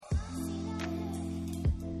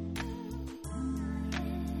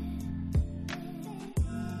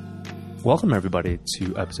Welcome, everybody,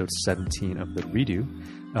 to episode 17 of The Redo.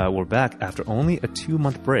 We're back after only a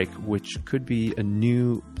 2-month break, which could be a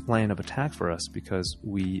new plan of attack for us because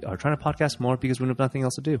we are trying to podcast more because we have nothing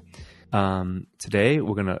else to do. Today,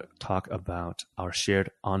 we're going to talk about our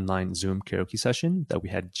shared online Zoom karaoke session that we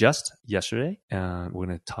had just yesterday. We're going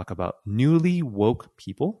to talk about newly woke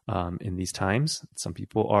people in these times. Some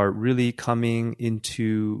people are really coming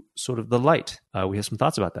into sort of the light. We have some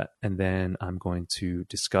thoughts about that. And then I'm going to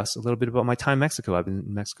discuss a little bit about my time in Mexico. I've been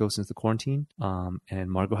in Mexico since the quarantine, and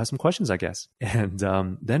Margot has some questions, I guess. And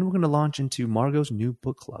then we're going to launch into Margot's new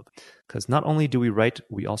book club because not only do we write,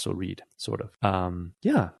 we also read, sort of.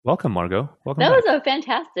 Welcome, Margot. Welcome. That was a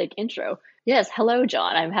fantastic intro. Yes, hello,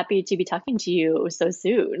 John. I'm happy to be talking to you so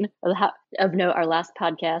soon. Of note, our last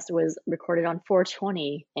podcast was recorded on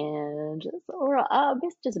 4/20, and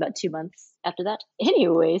it's just about 2 months after that.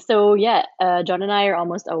 Anyway, so John and I are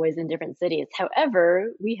almost always in different cities.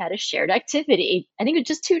 However, we had a shared activity. I think it was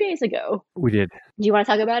just 2 days ago. We did. Do you want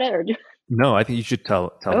to talk about it, or? No, I think you should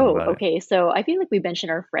tell them about it. Okay. So I feel like we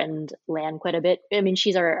mentioned our friend Lan quite a bit. I mean,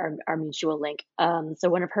 she's our mutual link. So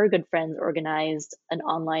one of her good friends organized an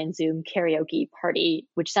online Zoom karaoke party,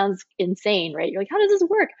 which sounds insane, right? You're like, how does this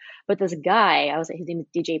work? But this guy, his name is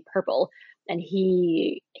DJ Purple, and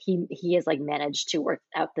he has like managed to work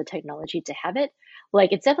out the technology to have it.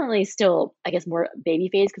 Like, it's definitely still, I guess, more baby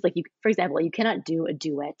phase because, like, for example, you cannot do a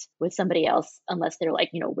duet with somebody else unless they're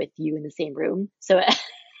like, with you in the same room. So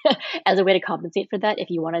as a way to compensate for that, if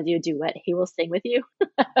you want to do a duet, he will sing with you.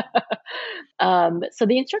 So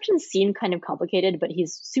the instructions seem kind of complicated, but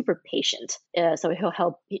he's super patient. So he'll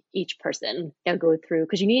help each person go through,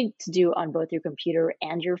 because you need to do on both your computer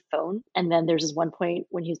and your phone. And then there's this one point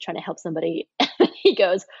when he's trying to help somebody, he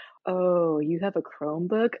goes, "Oh, you have a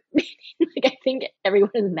Chromebook?" Like, I think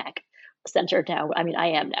everyone is Mac centered now. I mean,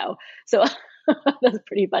 I am now. So that's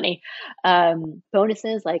pretty funny.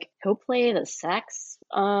 Bonuses, like, he'll play the sax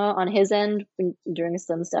on his end during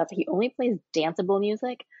some stuff. He only plays danceable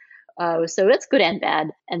music. So that's good and bad.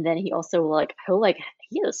 And then he also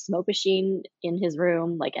he has a smoke machine in his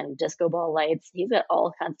room, and disco ball lights. He's got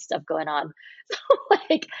all kinds of stuff going on.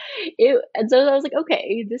 And so I was like,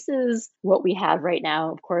 okay, this is what we have right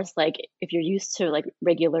now. Of course, if you're used to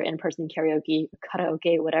regular in-person karaoke,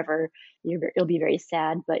 whatever, it'll be very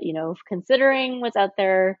sad. But considering what's out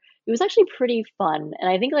there, it was actually pretty fun. And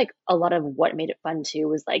I think a lot of what made it fun too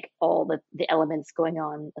was all the elements going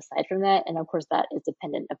on aside from that. And of course that is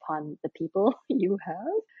dependent upon the people you have.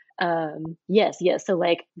 Yes. So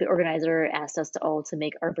the organizer asked us to all to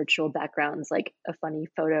make our virtual backgrounds a funny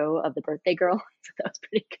photo of the birthday girl. So that was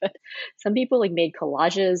pretty good. Some people made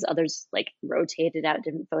collages, others rotated out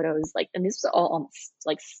different photos, and this was all almost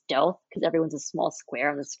stealth because everyone's a small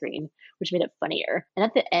square on the screen, which made it funnier. And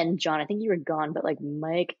at the end, John, I think you were gone, but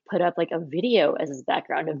Mike put up a video as his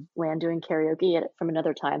background of Lan doing karaoke from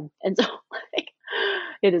another time. And so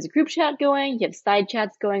there's a group chat going, you have side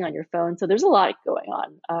chats going on your phone. So there's a lot going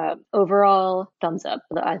on. Overall, thumbs up.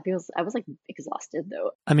 I was exhausted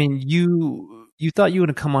though. I mean, you thought you were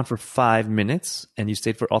going to come on for 5 minutes and you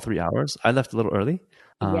stayed for all 3 hours. I left a little early.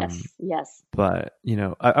 Yes. But,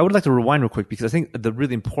 I would like to rewind real quick because I think the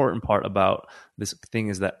really important part about this thing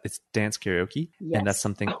is that it's dance karaoke. Yes. And that's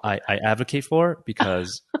something I advocate for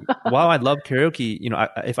because while I love karaoke,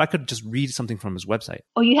 if I could just read something from his website.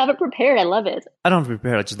 Oh, you have it prepared. I love it. I don't have it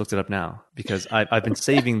prepared. I just looked it up now because I've been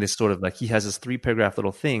saving this sort of he has this 3-paragraph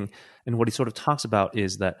little thing. And what he sort of talks about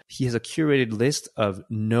is that he has a curated list of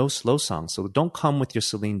no slow songs. So don't come with your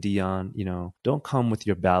Celine Dion, don't come with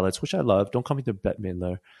your ballads, which I love. Don't come with your Bette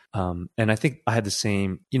Midler. And I think I had the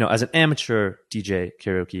same, as an amateur DJ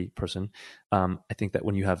karaoke person, I think that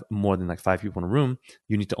when you have more than 5 people in a room,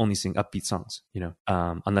 you need to only sing upbeat songs,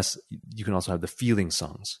 unless you can also have the feeling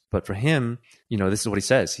songs. But for him, this is what he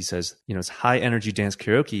says. He says, it's high energy dance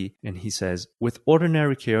karaoke. And he says, with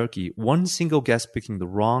ordinary karaoke, one single guest picking the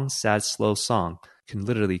wrong, sad, slow song can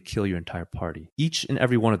literally kill your entire party. Each and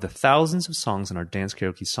every one of the thousands of songs in our dance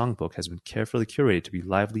karaoke songbook has been carefully curated to be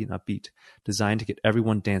lively and upbeat, designed to get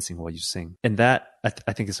everyone dancing while you sing. And that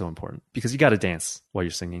I think is so important because you got to dance while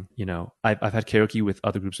you're singing. I've had karaoke with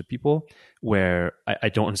other groups of people where I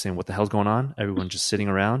don't understand what the hell's going on. Everyone's just sitting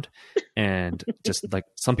around and just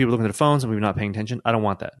some people looking at their phones, some people not paying attention. I don't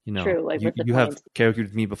want that. True. You have karaoke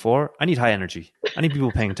with me before. I need high energy. I need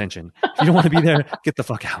people paying attention. If you don't want to be there, get the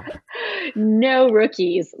fuck out. No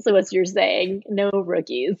rookies. So what you're saying, no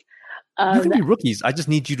rookies. You can be rookies. I just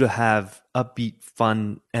need you to have upbeat,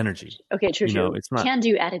 fun energy. Okay, true. It's not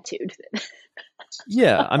can-do attitude.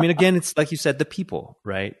 Yeah. I mean, again, it's like you said, the people,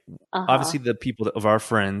 right? Uh-huh. Obviously, the people of our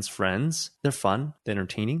friends, they're fun, they're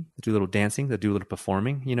entertaining, they do a little dancing, they do a little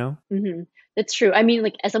performing, you know? Hmm. That's true. I mean,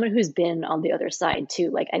 like as someone who's been on the other side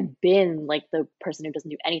too, like I've been like the person who doesn't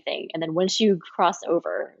do anything. And then once you cross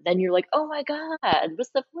over, then you're like, oh my God,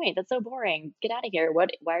 what's the point? That's so boring. Get out of here.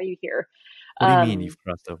 Why are you here? What do you mean Um, you've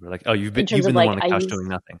crossed over? Like, oh, in you've terms of been the like one on I the couch used doing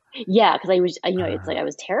nothing. Yeah, because it's like Uh, I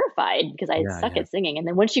was terrified because I yeah, suck yeah. at singing. And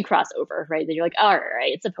then once you cross over, right, then you're like, all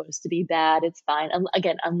right, it's supposed to be bad. It's fine.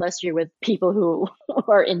 Again, unless you're with people who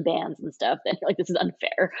are in bands and stuff, then you're like, this is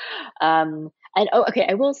unfair. And oh, okay,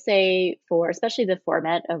 I will say for especially the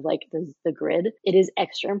format of like the grid, it is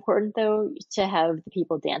extra important though to have the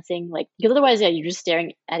people dancing, like because otherwise, yeah, you're just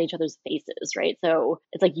staring at each other's faces, right? So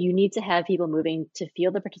it's like you need to have people moving to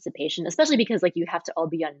feel the participation, especially because like you have to all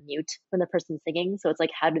be on mute when the person's singing. So it's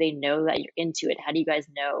like, how do they know that you're into it? How do you guys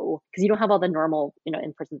know? Because you don't have all the normal,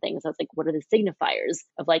 in-person things. So it's like, what are the signifiers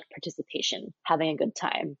of like participation, having a good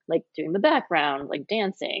time, like doing the background, like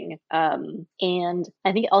dancing. And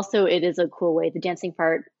I think also it is a cool way, the dancing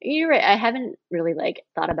part. You're right. I haven't really like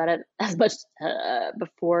thought about it as much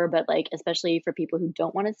before, but like, especially for people who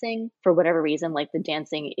don't want to sing for whatever reason, like the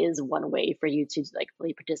dancing is one way for you to like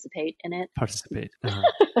really participate in it. Participate.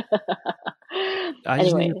 I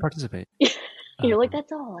just need Anyway, to participate. you're like,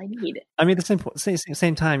 that's all I need. I mean, at the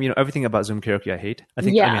same time, everything about Zoom karaoke I hate. I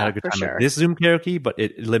think I had a good for time sure. at this Zoom karaoke, but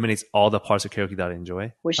it eliminates all the parts of karaoke that I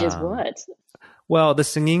enjoy. Which is what? Well, the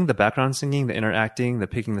singing, the background singing, the interacting, the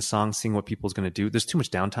picking the song, seeing what people's going to do. There's too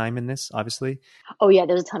much downtime in this, obviously. Oh yeah,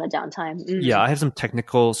 there's a ton of downtime. Yeah, I have some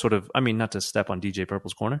technical sort of, I mean, not to step on DJ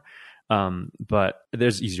Purple's corner, but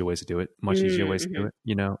there's easier ways to do it, much easier ways to do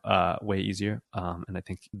it, way easier. And I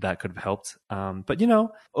think that could have helped. But,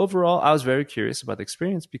 overall, I was very curious about the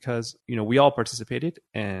experience because, we all participated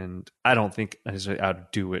and I don't think necessarily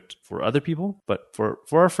I'd do it for other people, but for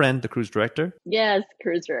our friend, the cruise director. Yes,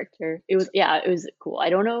 cruise director. It was cool. I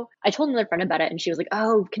don't know. I told another friend about it and she was like,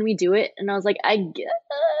 oh, can we do it? And I was like,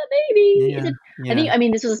 maybe. Yeah. I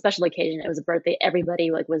mean, this was a special occasion. It was a birthday. Everybody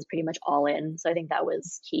like was pretty much all in. So I think that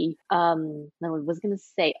was key. I was going to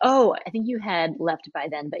say, I think you had left by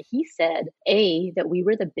then, but he said that we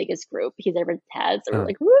were the biggest group he's ever had. So we're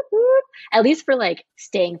like, whoop, whoop, at least for like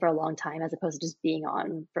staying for a long time as opposed to just being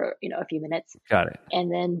on for, a few minutes. Got it.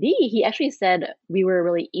 And then he actually said we were a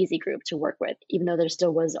really easy group to work with, even though there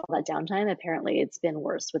still was all that downtime. Apparently it's been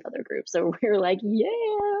worse with other groups. So we were like, yeah,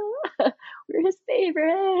 we're his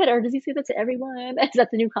favorite. Or does he say that to everyone? Is that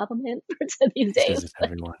the new compliment for these days? He says it to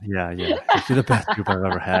everyone. Yeah. You're the best group I've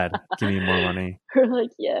ever had. Give me more money. We're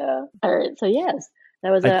like, yeah. All right. So yes,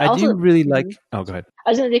 that was I also, do really like. Oh, go ahead. I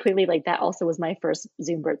was going to say quickly, like that also was my first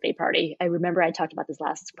Zoom birthday party. I remember I talked about this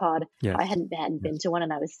last pod. Yes. I hadn't been to one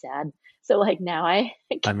and I was sad. So like now I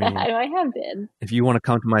have been. If you want to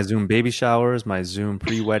come to my Zoom baby showers, my Zoom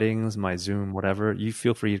pre-weddings, my Zoom whatever, you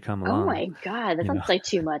feel free to come along. Oh my God, that sounds like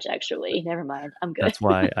too much actually. Never mind. I'm good. That's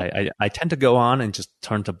why I tend to go on and just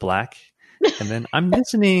turn to black. And then I'm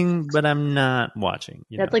listening, but I'm not watching.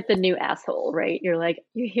 That's like the new asshole, right? You're like,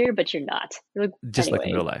 you're here, but you're not. You're like, just anyway, like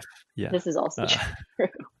in real life. Yeah. This is also true.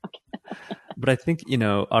 Okay. But I think,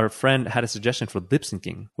 our friend had a suggestion for lip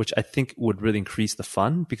syncing, which I think would really increase the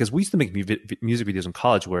fun because we used to make music videos in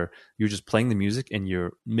college where you're just playing the music and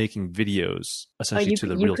you're making videos essentially to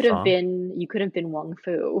the real song. You could have been Wong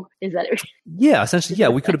Fu. Is that it? Yeah, essentially. Yeah,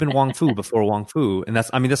 we could have been Wong Fu before Wong Fu. And that's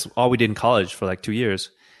all we did in college for like 2 years.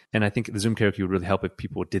 And I think the Zoom karaoke would really help if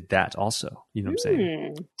people did that also. You know what I'm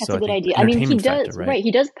saying? That's a good idea. I mean, he does, right?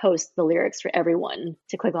 He does post the lyrics for everyone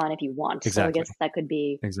to click on if you want. Exactly. So I guess that could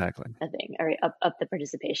be a thing. All right, up the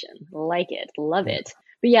participation. Like it, love it.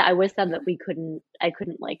 But yeah, I was sad that I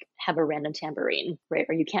couldn't like have a random tambourine, right?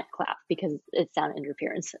 Or you can't clap because it's sound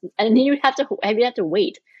interference. And then you'd have to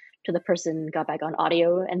wait till the person got back on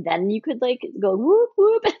audio, and then you could like go whoop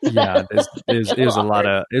whoop. Yeah, there's a lot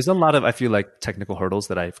of I feel like technical hurdles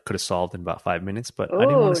that I could have solved in about 5 minutes, but I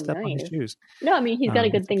didn't want to step on his shoes. No, I mean he's got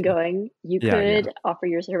a good thing going. You could offer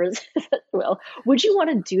your services as well. Would you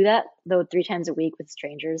want to do that though 3 times a week with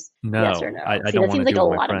strangers? No, yes or no? I don't want to do it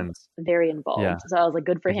with my friends. Very involved. Yeah. So I was like,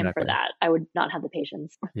 good for him for that. I would not have the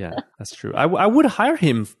patience. Yeah, that's true. I would hire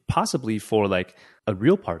him possibly for like a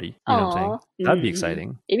real party. You know what I'm saying? That'd be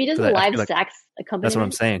exciting. If he does a live sax accompaniment. That's what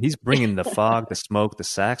I'm saying. He's bringing the fog, the smoke, the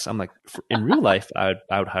sax. I'm like, in real life, I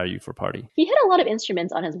would hire you for a party. He had a lot of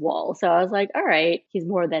instruments on his wall. So I was like, all right, he's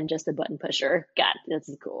more than just a button pusher. God, this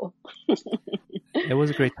is cool. It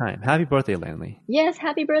was a great time. Happy birthday, Landley. Yes,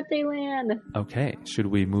 happy birthday, Land. Okay, should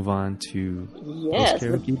we move on to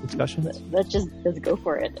karaoke discussions? Let's go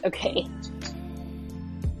for it. Okay.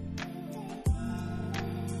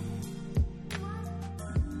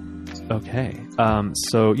 Okay.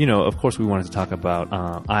 So, of course, we wanted to talk about,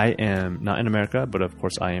 I am not in America, but of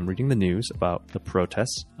course, I am reading the news about the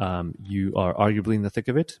protests. You are arguably in the thick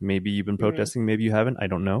of it. Maybe you've been protesting, maybe you haven't. I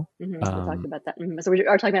don't know. We talked about that. So we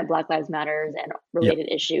are talking about Black Lives Matters and related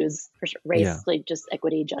issues, for sure. Race, like just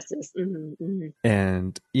equity, justice.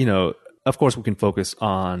 And, of course, we can focus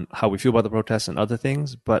on how we feel about the protests and other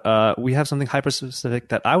things, but we have something hyper specific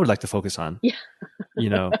that I would like to focus on.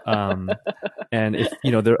 Yeah. And if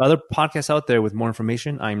there are other podcasts out there with more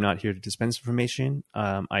information, I'm not here to dispense information.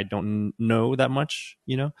 I don't know that much,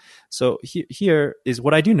 So here is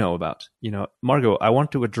what I do know about. Margot, I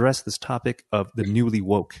want to address this topic of the newly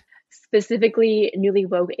woke. Specifically, newly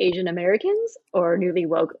woke Asian Americans or newly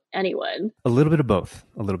woke anyone? A little bit of both.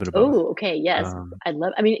 Oh, okay. Yes.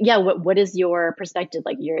 What is your perspective?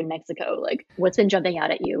 Like, you're in Mexico. Like, what's been jumping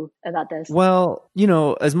out at you about this? Well,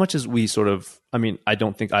 as much as we sort of, I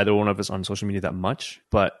don't think either one of us on social media that much,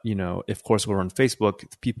 but, of course, we're on Facebook.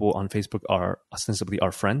 People on Facebook are ostensibly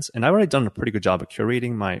our friends. And I've already done a pretty good job of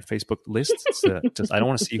curating my Facebook list. I don't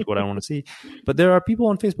want to see what I want to see. But there are people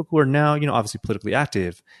on Facebook who are now, obviously politically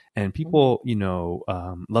active. And people,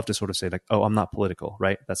 love to sort of say like, oh, I'm not political,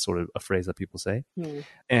 right? That's sort of a phrase that people say.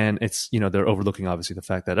 And it's, they're overlooking obviously the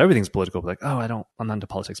fact that everything's political. Like, oh, I'm not into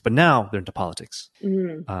politics. But now they're into politics.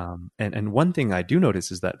 And one thing I do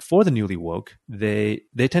notice is that for the newly woke, they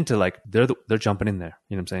tend to like, they're jumping in there.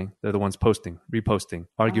 You know what I'm saying? They're the ones posting, reposting,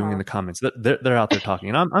 arguing in the comments. They're out there talking.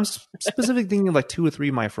 And I'm specifically thinking of like 2 or 3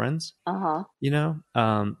 of my friends,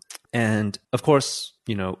 and of course,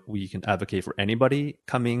 we can advocate for anybody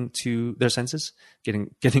coming to their senses,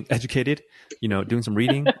 getting educated, doing some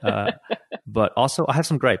reading. But also, I have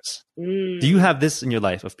some gripes. Do you have this in your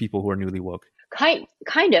life of people who are newly woke? Kind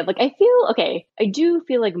of. Like, I do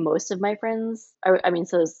feel like most of my friends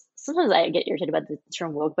so sometimes I get irritated about the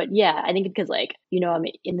term woke, but yeah, I think because like, I'm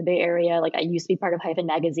in the Bay Area, like I used to be part of Hyphen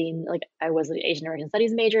magazine, like I was an Asian American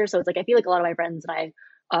studies major. So it's like, I feel like a lot of my friends and I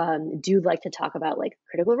do like to talk about like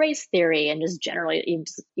critical race theory and just generally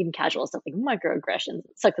even casual stuff like microaggressions.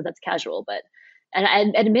 It sucks that that's casual, but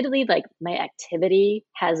and admittedly, like my activity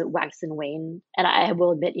has waxed and waned. And I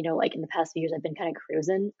will admit, like in the past few years, I've been kind of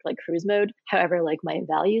cruise mode. However, like my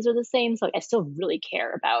values are the same. So like, I still really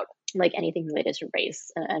care about like anything related to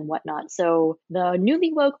race and whatnot. So the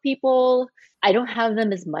newly woke people, I don't have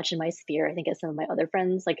them as much in my sphere, I think, as some of my other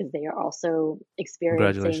friends, like, because they are also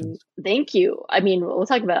experiencing. Congratulations. Thank you. We'll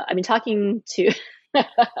talk about, talking to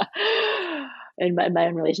in my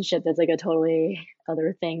own relationship, that's like a totally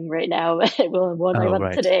other thing right now. We'll talk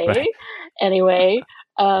about today. Right. Anyway,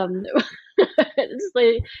 it's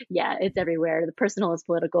like, yeah, it's everywhere. The personal is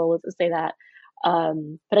political. Let's just say that.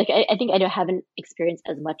 But I think I haven't experienced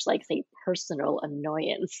as much like, say, personal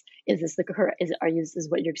annoyance. Is this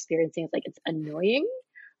what you're experiencing? It's like it's annoying,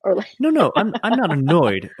 or like No, I'm not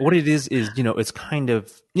annoyed. What it is it's kind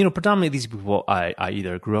of predominantly these people I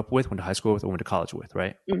either grew up with, went to high school with, or went to college with,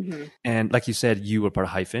 right? And like you said, you were part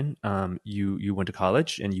of Hyphen. You went to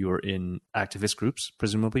college and you were in activist groups,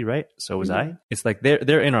 presumably, right? So was I. It's like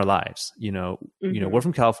they're in our lives. We're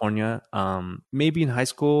from California. Maybe in high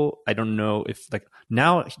school, I don't know if like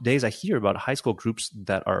nowadays I hear about high school groups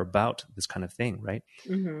that are about this kind of thing, right?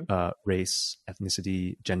 Race,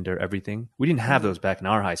 ethnicity, gender, everything. We didn't have those back in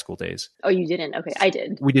our high school days. Oh, you didn't? Okay, I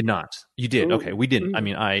did. We did not. You did. Ooh. Okay, we didn't.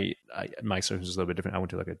 I my experience was a little bit different. I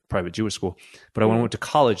went to like a private Jewish school, but when I went to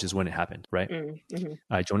college is when it happened, right?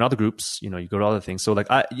 I joined all the groups. You go to all the things. So like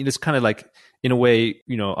it's kind of like in a way,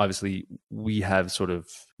 obviously we have sort of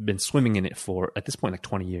been swimming in it for at this point like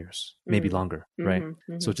 20 years, maybe longer, right?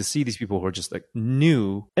 So to see these people who are just like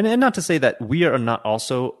new, and not to say that we are not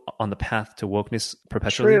also on the path to wokeness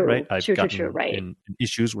perpetually, right? I've gotten right. in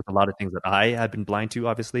issues with a lot of things that I have been blind to,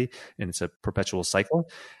 obviously, and it's a perpetual cycle.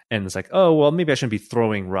 And it's like, oh, well, maybe I shouldn't be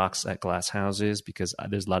throwing rocks at glass houses because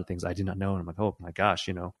there's a lot of things I did not know. And I'm like, oh my gosh,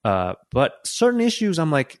 but certain issues,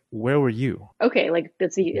 I'm like, where were you? Okay. Like,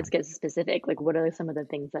 let's get specific. Like, what are some of the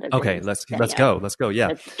things that have okay, let's go. Yeah.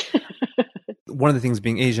 One of the things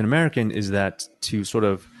being Asian American is that to sort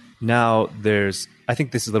of now I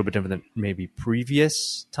think this is a little bit different than maybe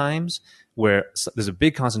previous times where there's a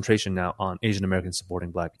big concentration now on Asian Americans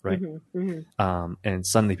supporting Black, right? And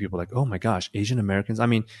suddenly people are like, oh my gosh, Asian Americans.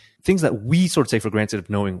 Things that we sort of take for granted of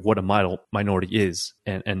knowing what a minority is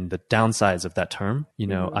and the downsides of that term.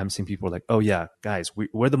 I'm seeing people like, oh yeah, guys,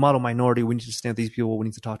 we're the model minority. We need to stand with these people. We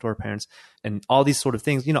need to talk to our parents and all these sort of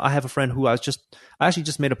things. I have a friend who I actually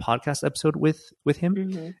just made a podcast episode with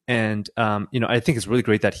him. And, I think it's really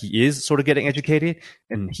great that he is sort of getting educated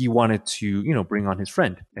and he wanted to, bring on his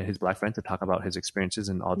friend and his Black friend to talk about his experiences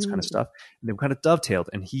and all this kind of Mm. stuff. And they kind of dovetailed.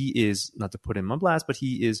 And he is, not to put him on blast, but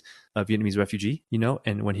he is a Vietnamese refugee, you know.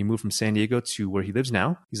 And when he moved from San Diego to where he lives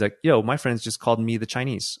now, he's like, yo, my friends just called me the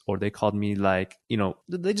Chinese, or they called me like, you know,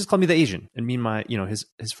 they just called me the Asian. And me and my, you know, his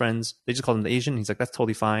friends, they just called him the Asian. He's like, that's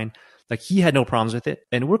totally fine. Like, he had no problems with it.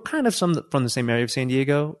 And we're kind of from the same area of San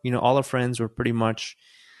Diego. You know, all our friends were pretty much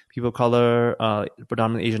people of color,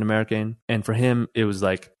 predominantly Asian American. And for him, it was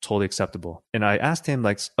like totally acceptable. And I asked him,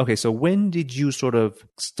 like, okay, so when did you sort of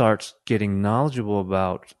start getting knowledgeable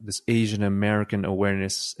about this Asian American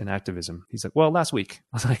awareness and activism? He's like, well, last week.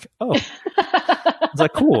 I was like, oh. It's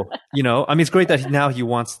like, cool. You know, I mean, it's great that now he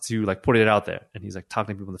wants to like put it out there, and he's like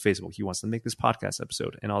talking to people on the Facebook. He wants to make this podcast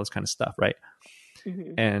episode and all this kind of stuff, right?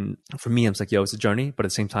 Mm-hmm. And for me, I'm like, yo, it's a journey. But at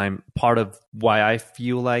the same time, part of why I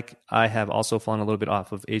feel like I have also fallen a little bit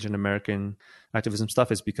off of Asian American activism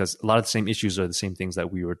stuff is because a lot of the same issues are the same things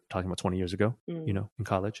that we were talking about 20 years ago, you know, in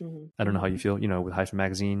college. Mm-hmm. I don't know how you feel, you know, with Hyphen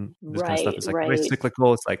Magazine, this kind of Right, stuff. It's like very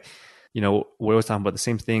cyclical. It's like, you know, we're always talking about the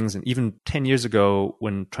same things. And even 10 years ago,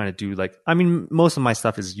 when trying to do like, I mean, most of my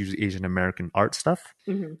stuff is usually Asian American art stuff.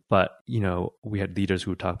 Mm-hmm. But, you know, we had leaders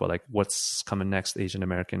who would talk about like, what's coming next, Asian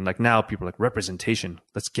American. Like now people are like, representation,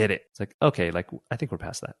 let's get it. It's like, okay, like I think we're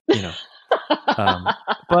past that, you know.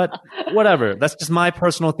 But whatever, that's just my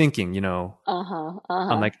personal thinking, you know.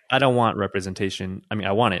 I'm like, I don't want representation. I mean,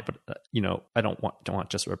 I want it, but you know, I don't want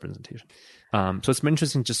just representation. So it's been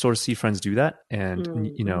interesting to sort of see friends do that.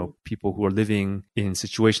 And, you know, people who are living in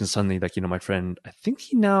situations suddenly, like, you know, my friend, I think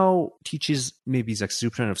he now teaches, maybe he's like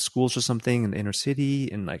superintendent of schools or something in the inner city.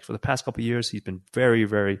 And like for the past couple of years, he's been very,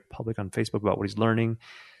 very public on Facebook about what he's learning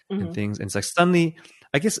and things. And it's like suddenly,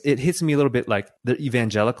 I guess it hits me a little bit like they're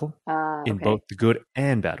evangelical in both the good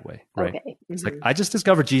and bad way, right? Okay. It's like, I just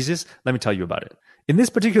discovered Jesus. Let me tell you about it. In this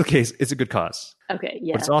particular case, it's a good cause. Okay,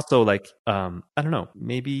 yeah. But it's also like, I don't know,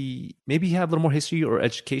 maybe you have a little more history or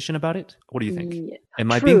education about it. What do you think? Yeah,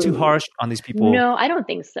 Am I being too harsh on these people? No, I don't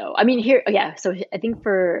think so. I mean, here, yeah. So I think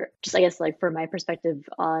for just, I guess, like for my perspective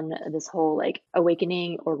on this whole like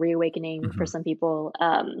awakening or reawakening for some people,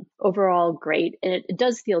 overall great. And it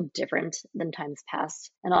does feel different than times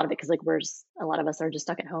past. And a lot of it, because like a lot of us are just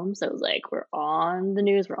stuck at home. So it's like we're on the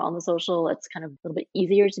news, we're on the social. It's kind of a little bit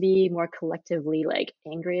easier to be more collectively like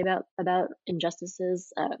angry about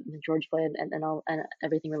injustices, George Floyd and all and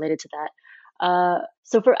everything related to that.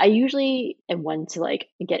 So I usually am one to like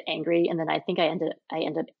get angry, and then I think I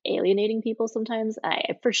end up alienating people sometimes.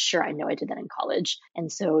 For sure I know I did that in college,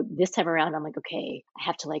 and so this time around I'm like, okay, I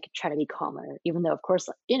have to like try to be calmer, even though of course,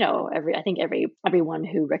 you know, everyone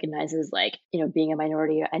who recognizes like, you know, being a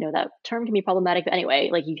minority, I know that term can be problematic, but anyway,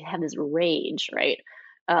 like you have this rage, right?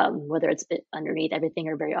 Whether it's underneath everything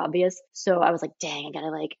or very obvious. So I was like, dang, I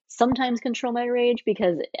gotta like sometimes control my rage,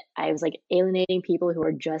 because I was like alienating people who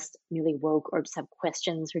are just newly woke or just have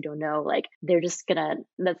questions, who don't know, like that's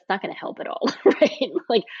not gonna help at all, right?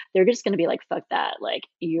 Like they're just gonna be like, fuck that, like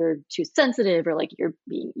you're too sensitive, or like you're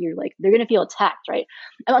like, they're gonna feel attacked, right?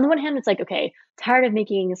 And on the one hand, it's like, okay, tired of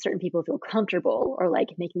making certain people feel comfortable or like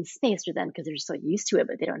making space for them because they're just so used to it,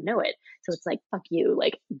 but they don't know it. So it's like, fuck you,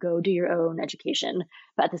 like go do your own education.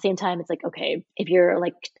 But at the same time, it's like, okay, if you're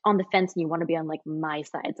like on the fence and you want to be on like my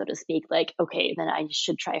side, so to speak, like, okay, then I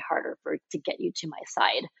should try harder to get you to my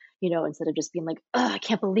side, you know, instead of just being like, oh, I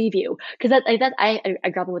can't believe you. Because I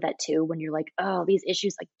grapple with that too, when you're like, oh, these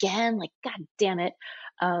issues again, like, God damn it.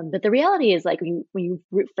 But the reality is like when you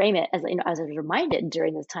frame it as, you know, as I was reminded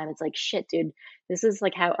during this time, it's like, shit, dude, this is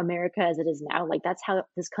like how America as it is now, like that's how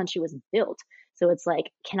this country was built. So it's like,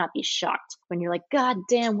 cannot be shocked when you're like, God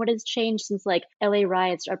damn, what has changed since like LA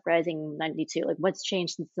riots, uprising 92? Like what's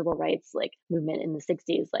changed since civil rights, like movement in the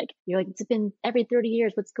 60s? Like you're like, it's been every 30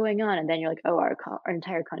 years, what's going on? And then you're like, oh, our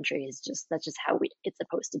entire country is that's just how it's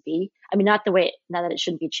supposed to be. I mean, not that it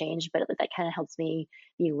shouldn't be changed, but that kind of helps me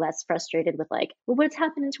be less frustrated with like, well, what's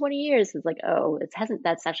happened in 20 years? It's like, oh,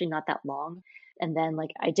 that's actually not that long. And then like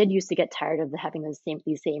I did used to get tired of having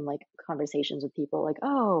these same like conversations with people like,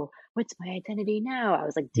 oh, what's my identity now? I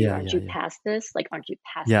was like, dude, aren't you past this? Like, aren't you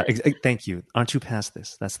past this? Thank you. Aren't you past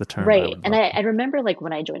this? That's the term. Right. And I remember like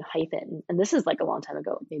when I joined Hyphen, and this is like a long time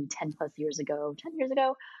ago, maybe 10 years ago,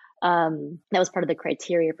 that was part of the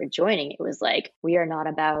criteria for joining. It was like, we are not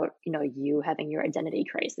about, you know, you having your identity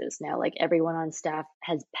crisis. Now, like everyone on staff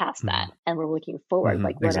has passed that, and we're looking forward.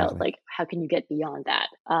 Like, what else? Like, how can you get beyond that?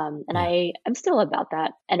 And Yeah. I'm still about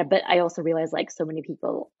that. But I also realize like so many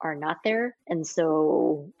people are not there. And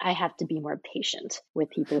so I have to be more patient with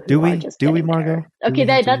people Do who are we? just Do we, getting Margot? there. Do Okay,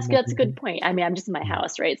 we have to be more that's a good patient? point. I mean, I'm just in my Yeah.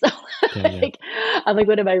 house, right? So Yeah. Yeah. like, I'm like,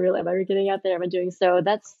 what am I really, am I getting out there? Am I doing so?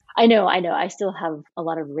 I know. I still have a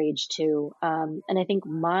lot of rage too. And I think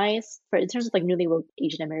in terms of like newly woke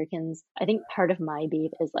Asian Americans, I think part of my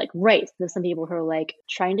beef is like, right, there's some people who are like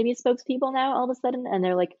trying to be spokespeople now all of a sudden. And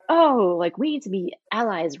they're like, oh, like we need to be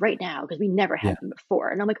allies right now because we never Yeah. had them before.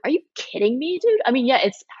 And I'm like, are you kidding me, dude? I mean, yeah,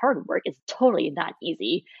 it's hard work. It's totally not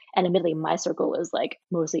easy. And admittedly, my circle is like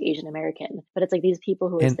mostly Asian American, but it's like these people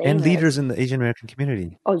who are And saying leaders this. in the Asian American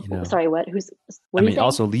community, Oh, you know. sorry, what? What I are you mean, saying?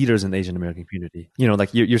 also leaders in the Asian American community. You know, like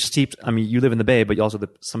you're steeped. I mean, you live in the Bay, but you also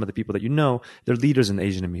some of the people that you know, they're leaders in the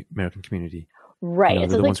Asian American community. You know, Right. they're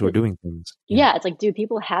So the it's ones like, who are doing things. Yeah, yeah, it's like, dude,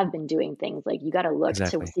 people have been doing things. Like, you got to look to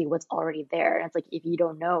exactly. see what's already there. And it's like, if you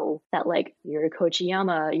don't know that, like, your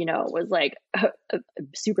Kochiyama, was like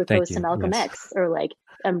super Thank close to you. Malcolm Yes. X, or like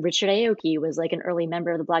Richard Aoki was like an early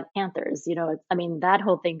member of the Black Panthers. I mean, that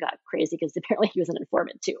whole thing got crazy because apparently he was an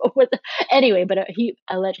informant too. Anyway, but he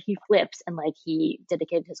flipped and like he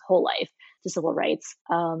dedicated his whole life to civil rights.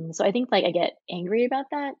 So I think like I get angry about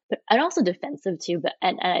that, but I'm also defensive too.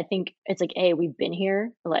 And I think it's like, hey, we've been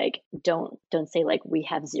here. Like, don't say like we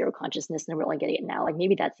have zero consciousness and we're only getting it now. Like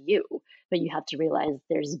maybe that's you, but you have to realize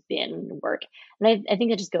there's been work. And I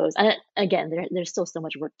think it just goes. And again, there's still so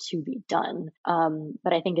much work to be done.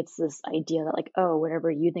 But I think it's this idea that like, oh, whatever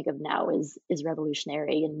you think of now is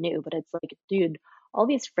revolutionary and new. But it's like, dude, all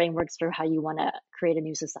these frameworks for how you want to create a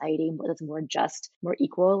new society that's more just, more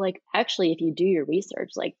equal. Like, actually, if you do your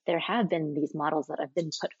research, like there have been these models that have been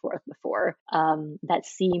put forth before that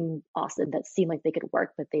seem awesome, that seem like they could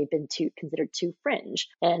work, but they've been considered too fringe.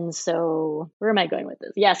 And so, where am I going with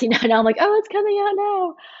this? Yeah, see, now I'm like, oh, it's coming out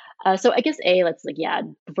now. So I guess let's like, yeah,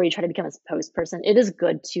 before you try to become a post person, it is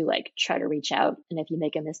good to like try to reach out. And if you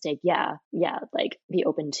make a mistake, yeah, like be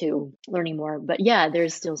open to learning more. But yeah,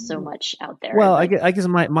 there's still so much out there. Well, Like, I guess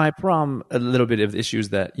my problem a little bit of the issue is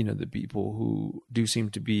that the people who do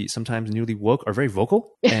seem to be sometimes newly woke are very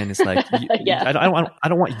vocal, and it's like yeah. I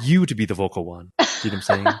don't want you to be the vocal one. See what I'm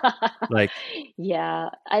saying? Like Yeah.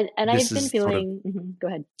 this I've been is sort of feeling, go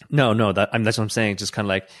ahead. that's what I'm saying. Just kind of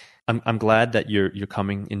like I'm glad that you're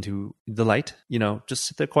coming into the light. Just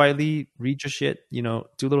sit there quietly, read your shit. Do a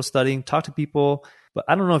little studying, talk to people. But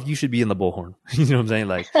I don't know if you should be in the bullhorn. You know what I'm saying?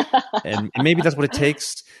 Like, and maybe that's what it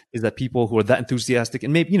takes, is that people who are that enthusiastic,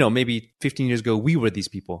 and maybe 15 years ago we were these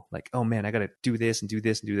people. Like, oh man, I got to do this and do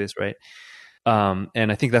this and do this, right? And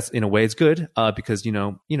I think that's in a way it's good because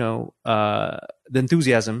the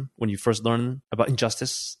enthusiasm when you first learn about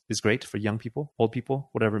injustice is great for young people, old people,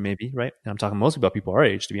 whatever it may be, right? And I'm talking mostly about people our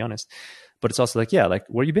age, to be honest. But it's also like, yeah, like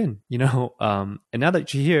where you been, and now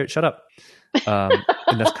that you're here, shut up.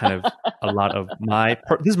 And that's kind of a lot of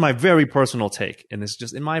this is my very personal take, and this is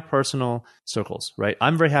just in my personal circles, right?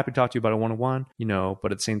 I'm very happy to talk to you about a one-on-one,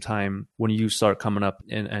 but at the same time, when you start coming up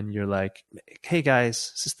and you're like, hey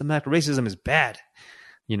guys, systematic racism is bad.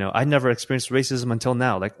 I never experienced racism until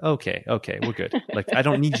now. Like, okay, we're good. Like, I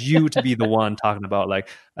don't need you to be the one talking about like,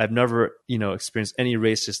 I've never, experienced any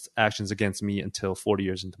racist actions against me until 40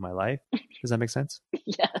 years into my life. Does that make sense?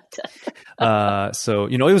 Yeah. So,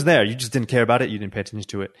 it was there. You just didn't care about it. You didn't pay attention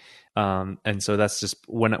to it. And so that's just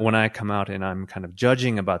when I come out and I'm kind of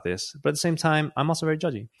judging about this, but at the same time, I'm also very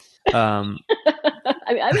judgy.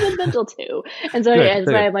 I mean, I'm judgmental too, and so Good,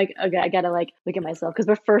 so good. I'm like, okay, I gotta like look at myself because,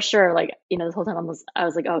 but for sure, like this whole time I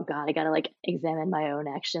was like, oh God, I gotta like examine my own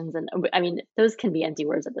actions, and I mean, those can be empty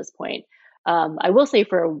words at this point. I will say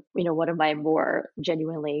for one of my more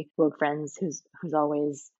genuinely woke friends who's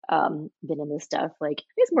always been in this stuff, like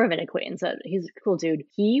he's more of an acquaintance. He's a cool dude.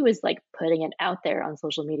 He was like putting it out there on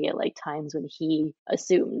social media, like times when he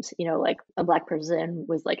assumed, like a Black person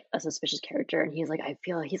was like a suspicious character, and he's like,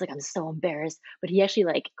 he's like, I'm so embarrassed, but he actually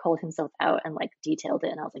like called himself out and like detailed it,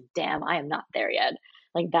 and I was like, damn, I am not there yet.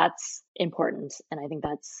 Like that's important, and I think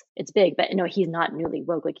it's big. But he's not newly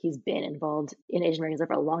woke. Like he's been involved in Asian Americans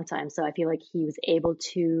for a long time, so I feel like he was able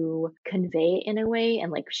to convey in a way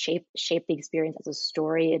and like shape the experience as a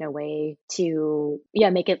story in a way to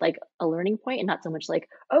make it like a learning point, and not so much like,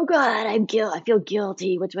 oh God, I feel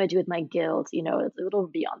guilty. What do I do with my guilt? It's a little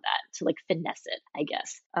beyond that, to like finesse it, I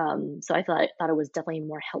guess. So I thought it was definitely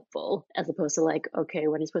more helpful as opposed to like, okay,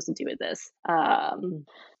 what are you supposed to do with this?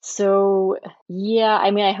 So yeah, I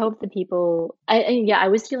mean, I hope the people. I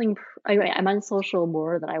was feeling. I'm on social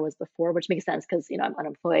more than I was before, which makes sense because I'm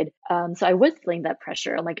unemployed. So I was feeling that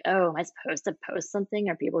pressure. I'm like, oh, am I supposed to post something?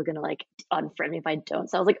 Are people gonna like unfriend me if I don't?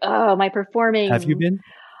 So I was like, oh, am I Have you performing? been?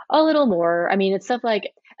 A little more. I mean, it's stuff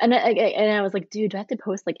like, and I was like, dude, do I have to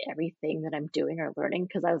post like everything that I'm doing or learning?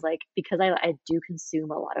 Because I was like, because I do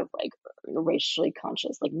consume a lot of like racially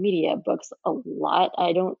conscious like media books a lot.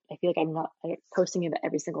 I feel like I'm not posting about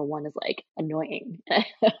every single one is like annoying, and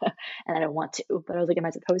I don't want to. But I was like, am I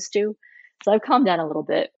supposed to? So I've calmed down a little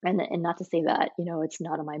bit, and not to say that it's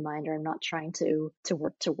not on my mind or I'm not trying to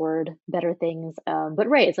work toward better things. But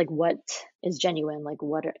right, it's like what is genuine, like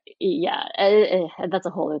yeah, that's a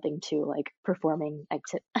whole other thing too, like performing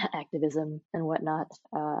activism and whatnot.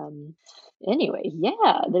 Anyway,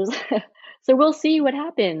 yeah, there's so we'll see what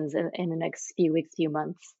happens in the next few weeks, few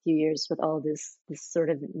months, few years with all this sort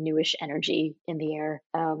of newish energy in the air.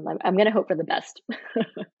 I'm gonna hope for the best.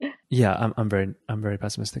 Yeah, I'm very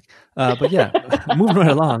pessimistic. But yeah, moving right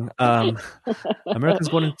along. America's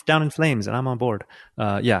going down in flames, and I'm on board.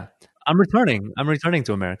 Yeah, I'm returning. I'm returning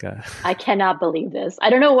to America. I cannot believe this. I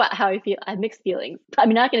don't know how I feel. I have mixed feelings. I'm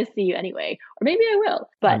not going to see you anyway, or maybe I will.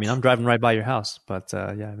 But I mean, I'm driving right by your house, but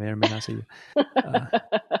yeah, I may or may not see you.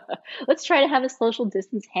 Let's try to have a social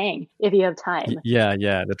distance hang if you have time. Yeah,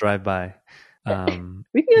 the drive by. We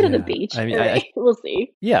can go to the beach. I mean, we'll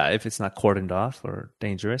see. Yeah, if it's not cordoned off or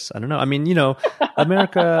dangerous, I don't know. I mean,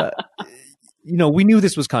 America. We knew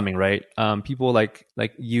this was coming, right? People like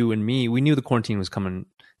you and me, we knew the quarantine was coming,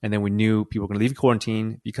 and then we knew people were going to leave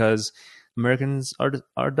quarantine because Americans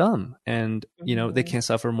are dumb, and they can't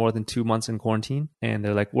suffer more than 2 months in quarantine, and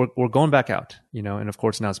they're like, we're going back out, and of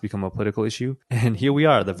course now it's become a political issue, and here we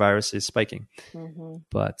are, the virus is spiking,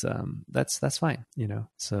 but that's fine,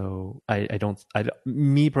 So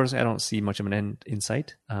me personally, I don't see much of an end in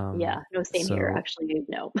sight. Yeah, no, same here, actually,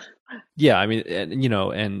 no. Yeah, I mean,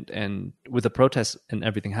 and with the protests and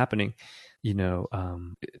everything happening,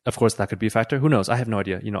 of course that could be a factor. Who knows? I have no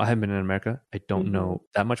idea. I haven't been in America. I don't know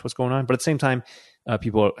that much what's going on. But at the same time,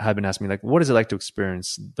 people have been asking me like, what is it like to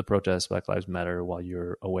experience the protests, Black Lives Matter, while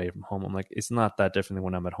you're away from home? I'm like, it's not that different than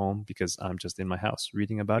when I'm at home because I'm just in my house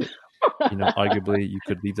reading about it. Arguably you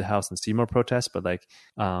could leave the house and see more protests, but like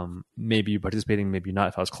maybe you're participating, maybe you're not.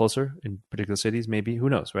 If I was closer in particular cities, maybe, who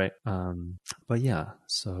knows, right? But yeah,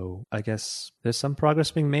 so I guess there's some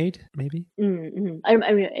progress being made, maybe. I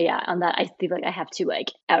mean, yeah, on that, I feel like I have to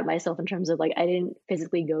like out myself in terms of like I didn't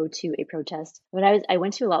physically go to a protest. I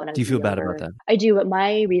went to a lot when I was Do you feel younger. bad about that? I do, but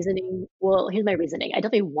my reasoning, well, here's my reasoning. I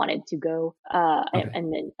definitely wanted to go,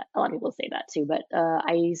 and then a lot of people say that too, but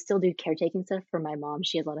I still do caretaking stuff for my mom.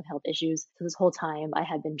 She has a lot of health issues. So this whole time I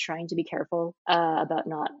had been trying to be careful about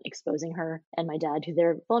not exposing her and my dad to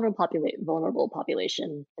their vulnerable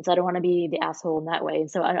population. And so I don't want to be the asshole in that way.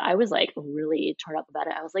 And so I was like really torn up about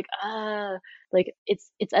it. I was like, like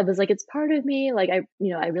I was like, it's part of me. Like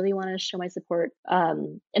I really want to show my support.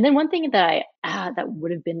 And then one thing that that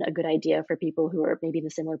would have been a good idea for people who are maybe in a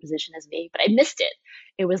similar position as me, but I missed it.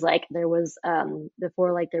 It was like there was I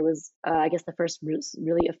guess the first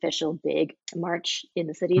really official big march in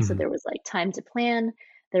the city. So there was like time to plan.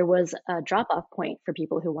 There was a drop-off point for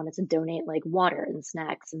people who wanted to donate like water and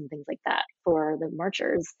snacks and things like that for the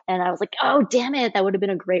marchers. And I was like, oh, damn it. That would have been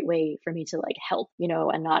a great way for me to like help,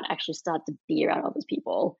 and not actually stop to be around all those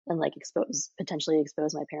people and like potentially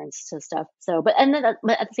expose my parents to stuff. So, but at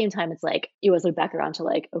the same time, it's like, it was like back around to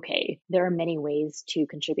like, okay, there are many ways to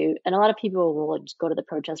contribute. And a lot of people will just go to the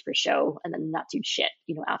protest for show and then not do shit,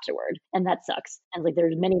 afterward. And that sucks. And like,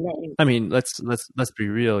 there's many. I mean, let's be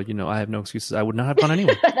real. I have no excuses. I would not have gone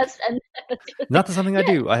anyway. That's not something I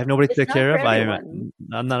do. I have nobody to take care of.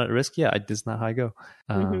 I'm not at risk. Yeah, it's not how I go.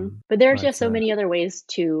 But there's just so many other ways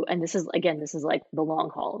to, and this is like the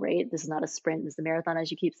long haul, right? This is not a sprint. This is a marathon,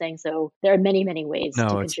 as you keep saying. So there are many, many ways to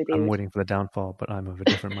contribute. I'm waiting for the downfall, but I'm of a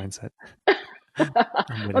different mindset.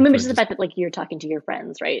 Well, maybe just the fact that like you're talking to your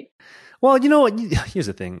friends, right? Well, you know what? Here's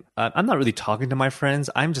the thing. I'm not really talking to my friends.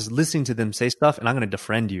 I'm just listening to them say stuff, and I'm going to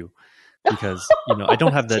defriend you. Because I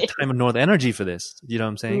don't have the time nor the energy for this. You know what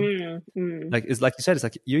I'm saying? Like it's like you said, it's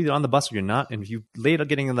like you're either on the bus or you're not. And if you late on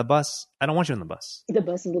getting on the bus, I don't want you on the bus. The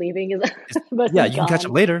bus is leaving. You can catch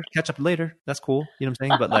up later. That's cool. You know what I'm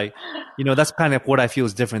saying? But like, that's kind of what I feel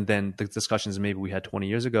is different than the discussions maybe we had 20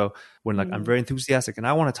 years ago when like I'm very enthusiastic and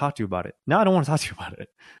I want to talk to you about it. Now I don't want to talk to you about it.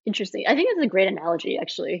 Interesting. I think that's a great analogy.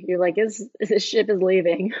 Actually, you're like, this ship is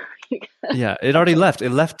leaving. Yeah, it already left.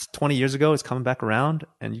 It left 20 years ago. It's coming back around,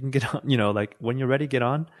 and you can get on. Like when you're ready, get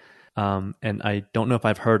on. And I don't know if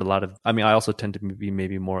I've heard a lot of. I mean, I also tend to be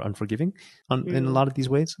maybe more unforgiving in a lot of these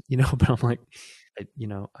ways. But I'm like,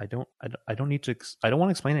 I don't need to. I don't want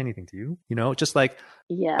to explain anything to you. Just like,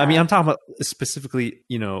 yeah. I mean, I'm talking about specifically.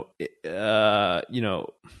 I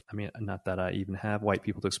mean, not that I even have white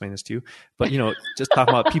people to explain this to you, but just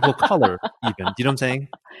talking about people of color. Even, you know what I'm saying?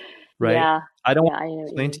 right? Yeah. I don't want Yeah, I know to what you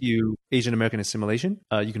explain mean. to you Asian American assimilation.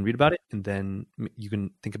 You can read about it and then you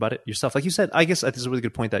can think about it yourself. Like you said, I guess this is a really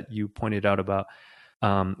good point that you pointed out about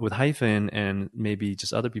with hyphen and maybe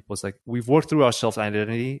just other people. It's like we've worked through our self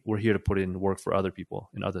identity. We're here to put in work for other people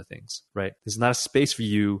and other things, right? There's not a space for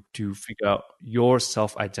you to figure out your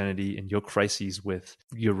self identity and your crises with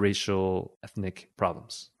your racial ethnic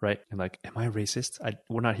problems, right? And like, am I racist?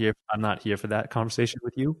 We're not here. I'm not here for that conversation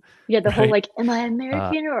with you, Yeah, the whole right? like, am I Uh,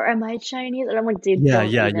 American or am I Chinese? And I'm like, dude, yeah, don't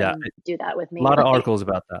yeah, yeah. even do that with A me. lot of Like, articles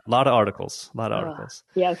about that. A lot of articles. A lot of ugh. articles.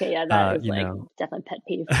 Yeah, okay, yeah, that is You like know, definitely pet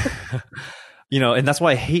peeve. and that's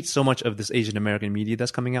why I hate so much of this Asian American media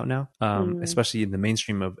that's coming out now, Mm. especially in the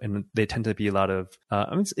mainstream and they tend to be a lot of,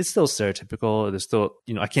 I mean, it's still stereotypical. There's still,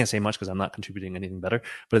 I can't say much because I'm not contributing anything better,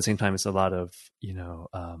 but at the same time, it's a lot of,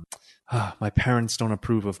 my parents don't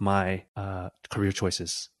approve of my career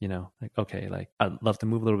choices, like, okay, like I'd love to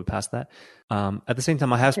move a little bit past that. At the same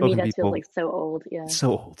time, I have To me, spoken to that feels people like so old. Yeah.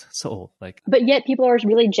 so old, like, But yet people are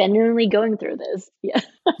really genuinely going through this. Yeah.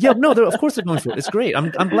 yeah, no, of course they're going through it. It's great.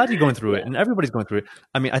 I'm glad you're going through it, Yeah. and everybody's going through it.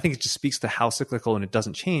 I mean, I think it just speaks to how cyclical and it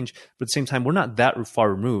doesn't change. But at the same time, we're not that far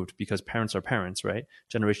removed because parents are parents, right?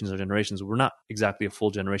 Generations are generations. We're not exactly a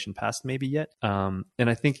full generation past maybe yet. And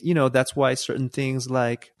I think that's why certain things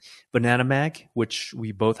like Banana Mag, which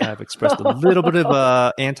we both have expressed a little bit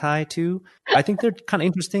of anti to, I think they're kind of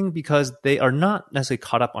interesting because they are not necessarily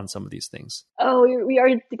caught up on some of these things. Oh, we are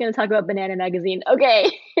going to talk about Banana Magazine.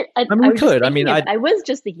 Okay. I mean, I we was just could. I mean, thinking I was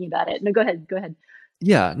just thinking about it. No, go ahead. Go ahead.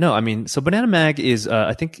 Yeah, no, I mean, so Banana Mag is,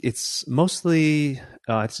 I think it's mostly,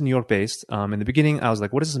 it's New York based. In the beginning, I was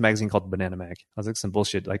like, what is this magazine called Banana Mag? I was like, some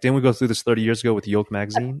bullshit. Like, didn't we go through this 30 years ago with Yolk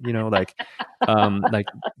Magazine? Like,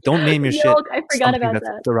 don't name your shit Yolk, I forgot something about that's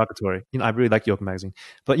that. derogatory. I really like Yolk Magazine.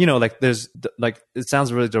 But, like, there's, like, it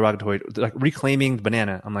sounds really derogatory, like reclaiming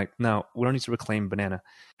banana. I'm like, no, we don't need to reclaim banana.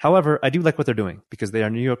 However, I do like what they're doing because they are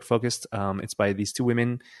New York focused. It's by these two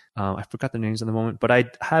women. I forgot their names in the moment, but I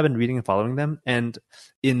have been reading and following them. And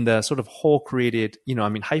in the sort of whole created, I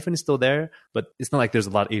mean, hyphen is still there, but it's not like there's a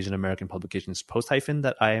lot of Asian American publications post hyphen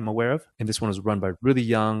that I am aware of. And this one was run by really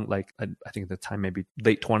young, like I think at the time maybe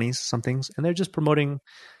late 20s somethings, and they're just promoting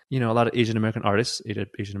a lot of Asian American artists,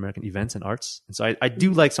 Asian American events and arts. And so I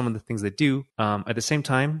do like some of the things they do. At the same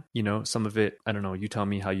time, some of it, I don't know, you tell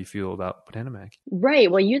me how you feel about Banana Mag.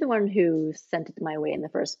 Right. Well, you're the one who sent it my way in the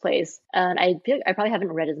first place. And I feel like I probably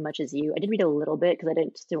haven't read as much as you. I did read a little bit because I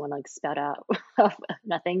didn't want to like spout out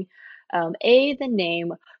nothing. The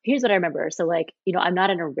name, here's what I remember. So like, I'm not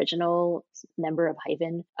an original member of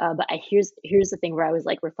Hyphen, but here's the thing where I was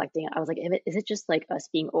like reflecting. I was like, is it just like us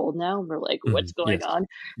being old now? We're like, what's going Yes. on?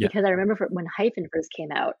 Yeah. Because I remember when Hyphen first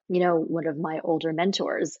came out, one of my older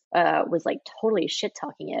mentors was like totally shit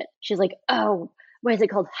talking it. She's like, oh, why is it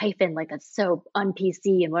called hyphen? Like that's so un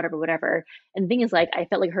PC and whatever, whatever. And the thing is, like, I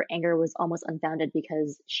felt like her anger was almost unfounded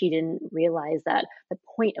because she didn't realize that the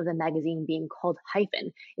point of the magazine being called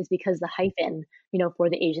hyphen is because the hyphen, for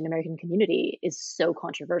the Asian American community is so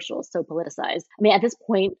controversial, so politicized. I mean, at this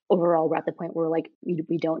point, overall, we're at the point where like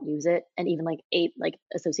we don't use it, and even like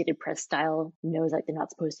Associated Press style knows like they're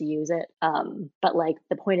not supposed to use it. But like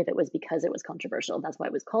the point of it was because it was controversial. That's why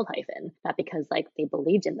it was called hyphen, not because like they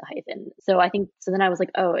believed in the hyphen. So I think so. Then I was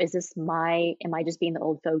like, oh, am I just being the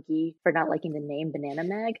old fogey for not liking the name Banana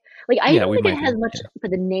Mag? Like I Yeah, don't we think it might has be. much for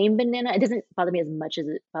the name Banana. It doesn't bother me as much as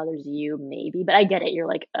it bothers you, maybe. But I get it. You're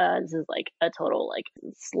like, this is like a total like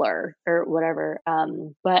slur or whatever.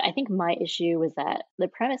 But I think my issue was that the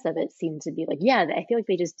premise of it seemed to be like, yeah, I feel like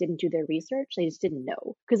they just didn't do their research. They just didn't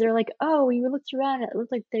know because they're like, oh, you looked around, and it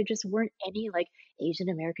looked like there just weren't any like Asian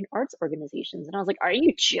American arts organizations. And I was like, are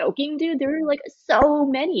you joking, dude? There were like so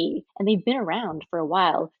many, and they've been around for a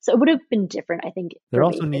while. So it would have been different, I think, They're for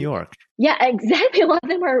also New Mason. York. Yeah, exactly. A lot of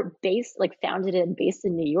them are based, like founded and based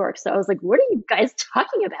in New York. So I was like, what are you guys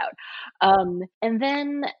talking about? And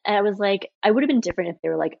then I was like, I would have been different if they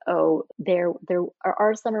were like, oh, there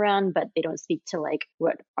are some around, but they don't speak to like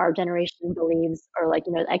what our generation believes, or like,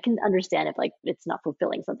 I can understand if like it's not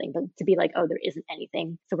fulfilling something, but to be like, oh, there isn't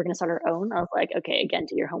anything, so we're gonna start our own. I was like, okay, again,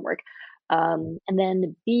 do your homework. And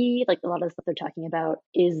then B, like a lot of the stuff they're talking about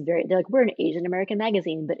is they're like, we're an Asian American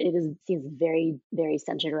magazine, but seems very, very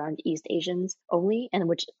centered around East Asians only, and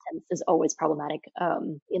which is always problematic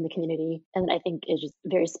in the community. And I think it's just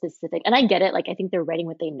very specific. And I get it. Like, I think they're writing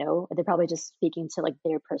what they know. They're probably just speaking to like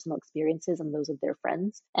their personal experiences and those of their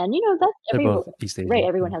friends. And that's They're both East right. Asian.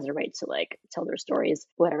 Everyone Yeah. has a right to like tell their stories,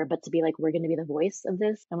 whatever. But to be like, we're going to be the voice of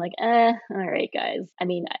this, I'm like, all right, guys. I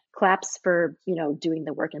mean, claps for doing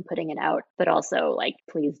the work and putting it out, but also like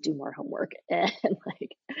please do more homework and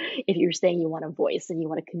like if you're saying you want a voice and you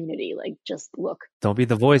want a community, like just look. Don't be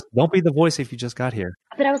the voice. Don't be the voice if you just got here.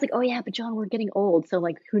 But I was like, oh yeah, but John, we're getting old, so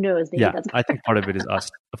like, who knows? Maybe Yeah, that's. I think part of it is us,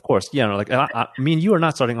 of course. Yeah, no, like I mean, you are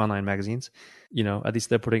not starting online magazines. At least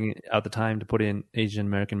they're putting out the time to put in Asian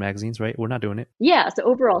American magazines, right? We're not doing it. Yeah, so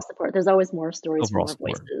overall support. There's always more stories for Overall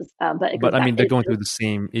more support. voices. But I mean, they're going through the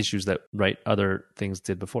same issues that other things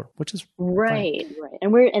did before, which is right,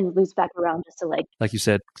 fine. right, and it loops back around just to like you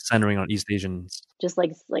said, centering on East Asians. Just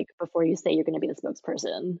like before you say you're going to be the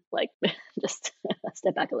spokesperson, like just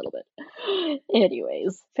step back a little bit.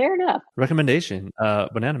 Anyways, fair enough. Recommendation,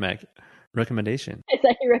 Banana Mag. Recommendation. Is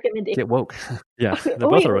that your recommendation? Get woke. Yeah, they're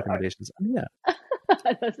both our recommendations. Yeah.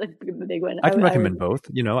 That's a big one. I can recommend both.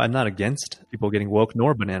 I'm not against people getting woke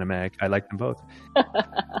nor Banana Mag. I like them both.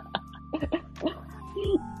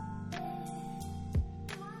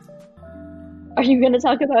 Are you going to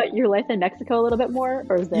talk about your life in Mexico a little bit more,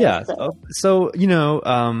 or is that? Yeah. So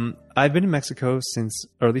I've been in Mexico since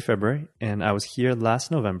early February, and I was here last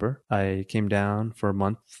November. I came down for a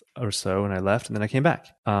month or so, and I left, and then I came back.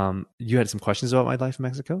 You had some questions about my life in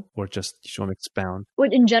Mexico, or just you want to expound? Well,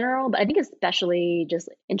 in general, but I think especially just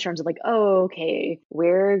in terms of like, oh, okay,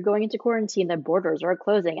 we're going into quarantine, the borders are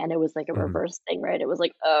closing, and it was like a reverse thing, right? It was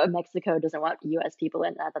like, oh, Mexico doesn't want U.S. people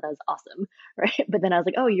in. I thought that was awesome, right? But then I was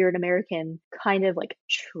like, oh, you're an American, kind of like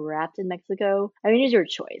trapped in Mexico. I mean, it's your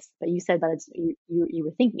choice, but you said that you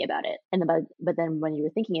were thinking about it, and but then when you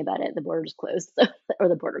were thinking about it, the border just closed, or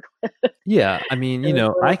the border closed. Yeah, I mean,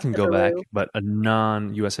 I can go back, but a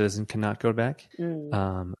non-U.S. citizen cannot go back.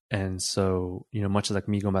 And so, much like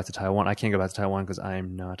me going back to Taiwan, I can't go back to Taiwan because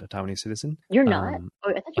I'm not a Taiwanese citizen. You're not?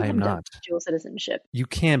 I thought you I am not. Dual citizenship. You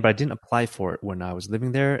can, but I didn't apply for it when I was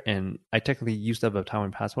living there, and I technically used to have a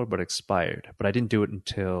Taiwan passport, but it expired. But I didn't do it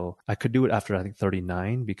until I could do it after I think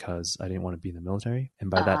 39 because I didn't want to be in the military.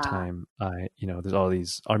 And by that time, there's all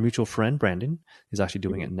these. Our mutual friend Brandon is actually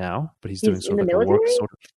doing it now, but he's doing sort of like a work sort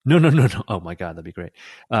of. No. Oh my God, that'd be great.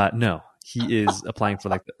 No. He is applying for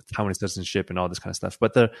like the Taiwanese citizenship and all this kind of stuff.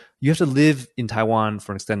 But you have to live in Taiwan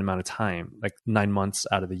for an extended amount of time, like 9 months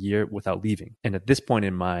out of the year without leaving. And at this point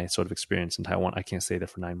in my sort of experience in Taiwan, I can't stay there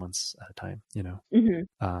for 9 months at a time,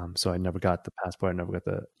 So I never got the passport. I never got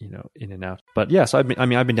the, in and out. But yeah, so I've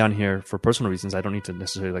been down here for personal reasons. I don't need to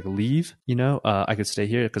necessarily like leave, I could stay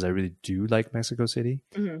here because I really do like Mexico City.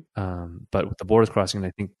 But with the borders crossing,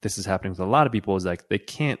 I think this is happening with a lot of people is like they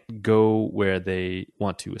can't go where they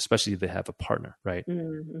want to, especially if they have a partner, right?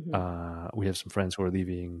 We have some friends who are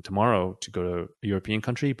leaving tomorrow to go to a European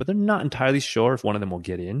country, but they're not entirely sure if one of them will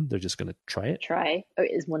get in. They're just going to try it. Oh,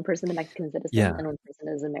 is one person a Mexican citizen and one person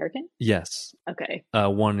is American? Yes. Okay.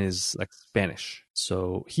 One is like Spanish.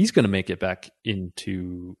 So he's going to make it back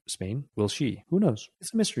into Spain. Will she? Who knows?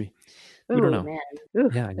 It's a mystery. We don't know. Man.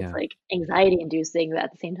 Oof, yeah. It's like anxiety inducing, but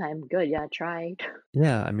at the same time, good. Yeah, try.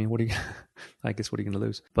 Yeah. I mean, I guess what are you going to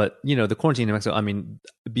lose? But, the quarantine in Mexico, I mean,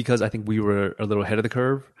 because I think we were a little ahead of the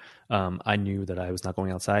curve, I knew that I was not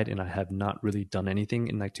going outside and I have not really done anything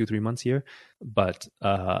in like 2-3 months here. But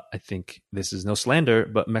I think this is no slander,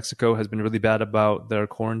 but Mexico has been really bad about their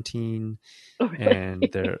quarantine and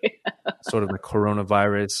their sort of like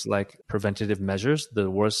coronavirus like preventative measures. They're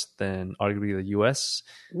worse than arguably the US.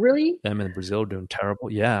 Really? Them and Brazil are doing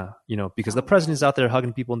terrible. Yeah. Because the president is out there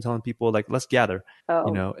hugging people and telling people like, let's gather,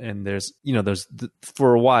 and there's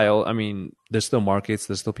for a while, I mean, there's still markets,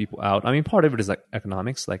 there's still people out. I mean, part of it is like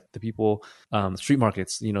economics, like the people, street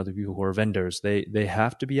markets, the people who are vendors, they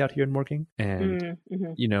have to be out here and working. And,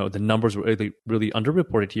 the numbers were really, really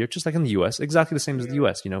underreported here, just like in the US, exactly the same as the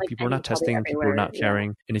US. Like people are not testing, people are not caring.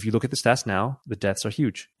 Yeah. And if you look at the stats now, the deaths are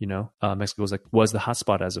huge. Mexico was the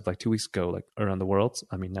hotspot as of like 2 weeks ago, like around the world.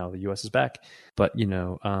 I mean, now the US is back, but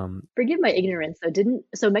forgive my ignorance though.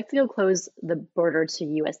 So Mexico closed the border to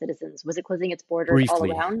US citizens? Was it closing its borders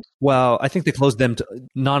briefly all around? Well, I think they closed them to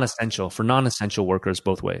for non-essential workers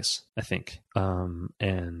both ways, I think.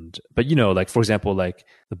 But like for example, like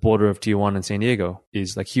the border of Tijuana and San Diego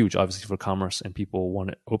is like huge, obviously for commerce, and people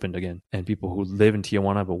want it opened again. And people who live in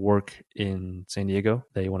Tijuana but work in San Diego,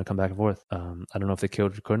 they want to come back and forth. I don't know if they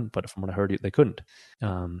could or couldn't, but from what I heard, they couldn't.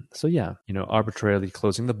 So yeah, arbitrarily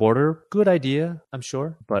closing the border, good idea, I'm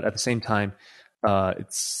sure. But at the same time,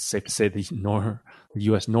 it's safe to say the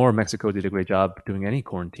US nor Mexico did a great job doing any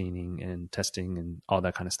quarantining and testing and all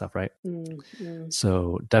that kind of stuff, right?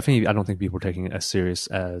 So definitely, I don't think people were taking it as serious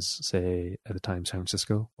as, say, at the time San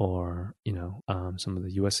Francisco or, some of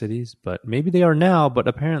the US cities. But maybe they are now. But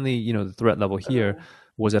apparently, the threat level here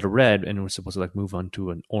was at a red, and we're supposed to like move on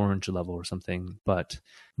to an orange level or something. But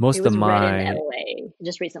most It was of red in LA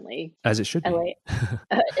just recently. as it should be. LA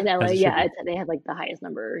in LA, As it should yeah, be. they had like the highest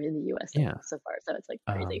number in the US Yeah. so far. So it's like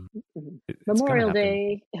crazy. It's Memorial gonna happen.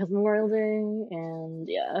 Day. It was Memorial Day, and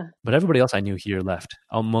yeah. But everybody else I knew here left.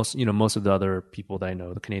 Almost, most of the other people that I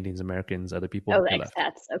know, the Canadians, Americans, other people, Oh, they the left.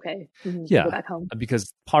 expats. Okay. Yeah, go back home.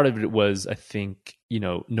 because part of it was, I think,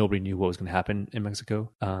 nobody knew what was going to happen in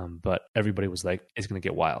Mexico. But everybody was like, it's going to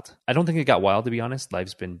get wild. I don't think it got wild, to be honest.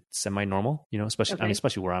 Life's been semi-normal,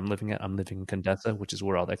 especially where I'm living at. I'm living in Condesa, which is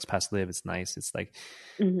where all the expats live. It's nice. It's like,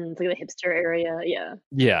 It's like the hipster area.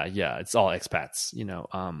 Yeah. yeah. It's all expats,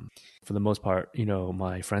 for the most part,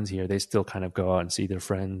 my friends here, they still kind of go out and see their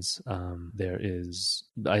friends. There is,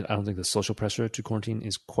 I don't think the social pressure to quarantine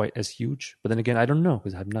is quite as huge. But then again, I don't know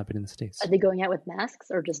because I've not been in the States. Are they going out with masks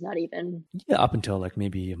or just not even? Yeah, up until like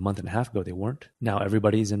maybe a month and a half ago, they weren't. Now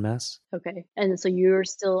everybody's in masks. Okay. And so you're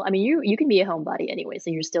still, you can be a homebody anyway. So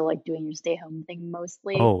you're still like doing your stay home thing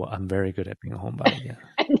mostly. Oh, I'm very good at being a homebody. Yeah.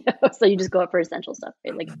 I know. So you just go out for essential stuff,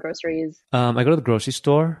 right? Like groceries. I go to the grocery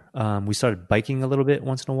store. We started biking a little bit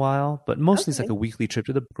once in a while, but mostly it's like a weekly trip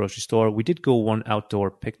to the grocery store. We did go one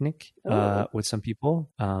outdoor picnic with some people.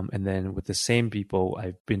 And then with the same people,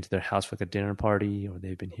 I've been to their house for like a dinner party, or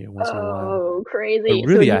they've been here once in a while. Oh, crazy. But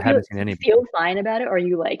really, so I haven't seen anybody. Feel fine about it? Or are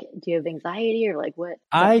you like, do you have anxiety or like what?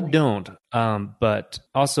 I don't. But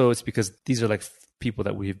also it's because these are like people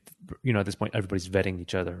that we've, at this point, everybody's vetting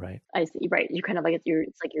each other, right? I see. Right. You're kind of like,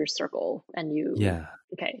 it's like your circle and you. Yeah.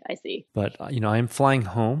 Okay. I see. But, I'm flying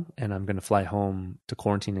home and I'm going to fly home to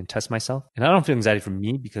quarantine and test myself. And I don't feel anxiety for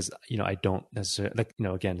me because, I don't necessarily, like,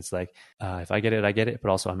 again, it's like, if I get it, I get it.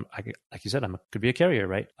 But also, like you said, could be a carrier,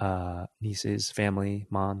 right? Nieces, family,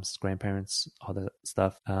 moms, grandparents, all that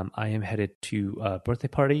stuff. I am headed to a birthday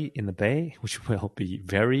party in the Bay, which will be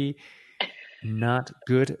very not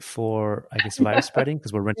good for, I guess, virus spreading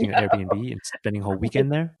because we're renting an Airbnb and spending a whole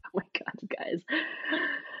weekend there. Oh my God, you guys.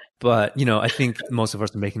 But, I think most of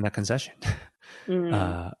us are making that concession.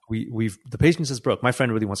 The patience is broke. My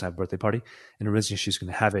friend really wants to have a birthday party, and originally she's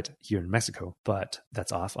going to have it here in Mexico, but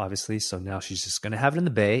that's off, obviously. So now she's just going to have it in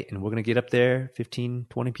the Bay, and we're going to get up there, 15,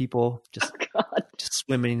 20 people, just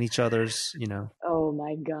swimming in each other's, Oh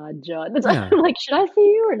my God, John. I'm like, should I see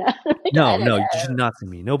you or not? No, you should not see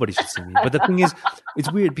me. Nobody should see me. But the thing is, it's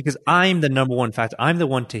weird because I'm the number one factor. I'm the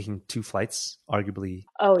one taking 2 flights, arguably.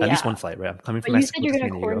 At least 1 flight, right? I'm coming from Mexico to San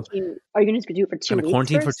Diego. Quarantine. Are you going to do it for 2 weeks? I'm going to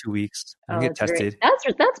quarantine first? for 2 weeks. I'm going to get tested.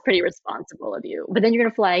 That's pretty responsible of you. But then you're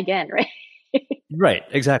going to fly again, right? Right,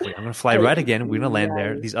 exactly. I'm going to fly right again. We're going to land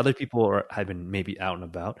there. These other people have been maybe out and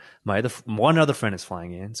about. One other friend is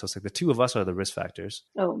flying in, so it's like the 2 of us are the risk factors.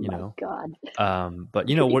 Oh my God! But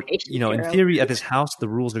we're in theory at this house, the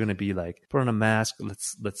rules are going to be like put on a mask.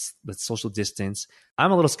 Let's social distance.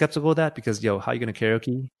 I'm a little skeptical of that because how are you going to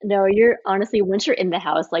karaoke? No, you're honestly once you're in the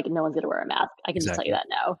house, like no one's going to wear a mask. I can just tell you that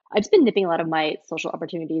now. I've just been nipping a lot of my social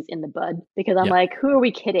opportunities in the bud because I'm like, who are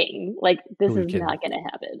we kidding? Like this is not going to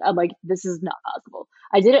happen. I'm like, this is not possible.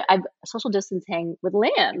 I've social distancing with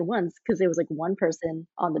Lan once because there was like one person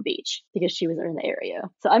on the beach because she was in the area.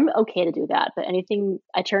 So I'm okay to do that. But anything,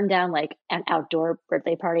 I turned down like an outdoor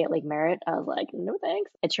birthday party at Lake Merritt. I was like, no thanks.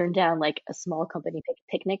 I turned down like a small company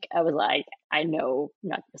picnic. I was like, I know I'm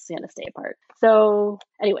not going to stay apart. So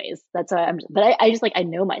anyways, that's why I just like, I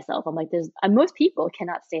know myself. I'm like, most people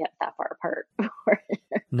cannot stay that far apart.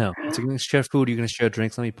 No, so you're going to share food. You're going to share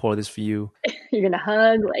drinks. Let me pour this for you. You're going to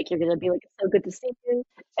hug. Like you're going to be like, it's so good to see you.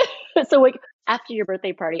 So like after your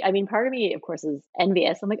birthday party, I mean, part of me, of course, is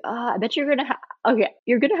envious. I'm like, I bet you're going to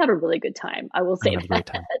you're going to have a really good time. I will say that.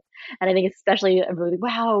 And I think especially I'm really,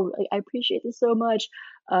 wow, I appreciate this so much.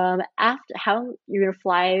 After how you're going to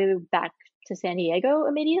fly back to San Diego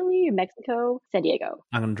immediately? Mexico, San Diego.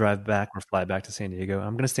 I'm going to drive back or fly back to San Diego.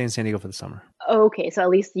 I'm going to stay in San Diego for the summer. Okay, so at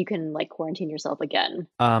least you can like quarantine yourself again.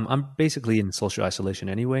 I'm basically in social isolation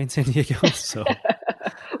anyway in San Diego. So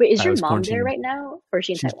wait, is your mom there right now, or is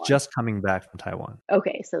she in Taiwan? She's just coming back from Taiwan.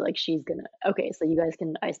 Okay, so like so you guys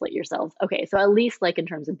can isolate yourselves. Okay, so at least like in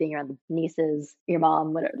terms of being around the nieces, your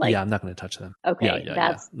mom, whatever. Like, yeah, I'm not going to touch them. Okay,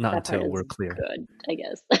 that's not until we're clear. Good, I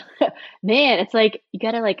guess. Man, it's like you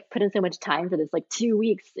gotta like put in so much time for this. Like 2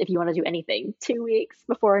 weeks if you want to do anything. 2 weeks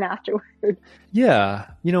before and afterward. Yeah,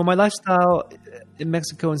 my lifestyle in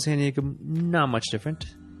Mexico and San Diego not much different.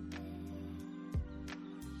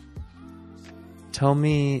 Tell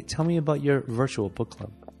me about your virtual book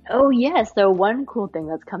club. Oh, yeah. So one cool thing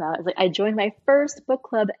that's come out is like I joined my first book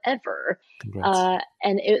club ever. Congrats.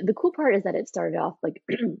 And the cool part is that it started off like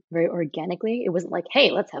very organically. It wasn't like,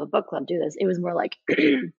 hey, let's have a book club, do this. It was more like,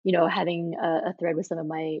 having a thread with some of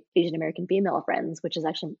my Asian American female friends, which is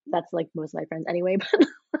actually, that's like most of my friends anyway. But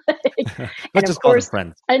and Let's of just call them course,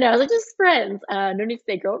 friends. I know, I was like, just friends. No need to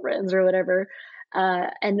say girlfriends or whatever.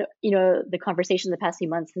 And the conversation the past few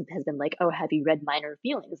months has been like, oh, have you read Minor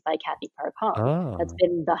Feelings by Kathy Park Hong? That's Oh,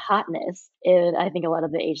 been the hotness in, I think, a lot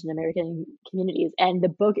of the Asian American communities. And the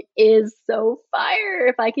book is so fire,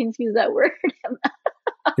 if I can use that word.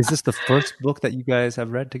 is this the first book that you guys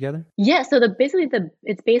have read together? Yeah, so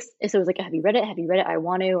it's based, so it was like, have you read it? Have you read it? I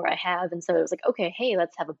want to, or I have. And so it was like, okay, hey,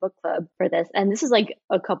 let's have a book club for this. And this is like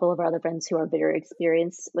a couple of our other friends who are very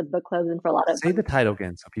experienced with book clubs, and for a lot of Say the title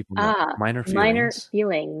again so people know. Minor Minor Feelings.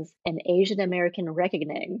 Feelings, an Asian American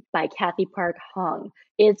Reckoning by Kathy Park Hong.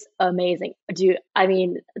 It's amazing. Dude, I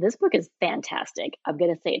mean, this book is fantastic. I'm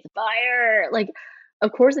going to say it's fire. Like,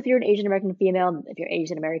 of course, if you're an Asian American female, if you're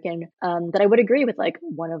Asian American, that I would agree with like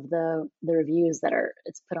one of the reviews that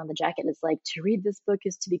it's put on the jacket. It's like, to read this book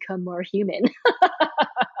is to become more human.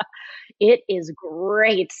 It is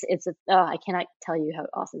great. I cannot tell you how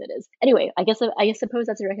awesome it is. Anyway, I suppose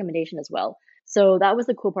that's a recommendation as well. So that was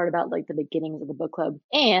the cool part about like the beginnings of the book club.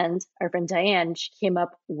 And our friend Diane, she came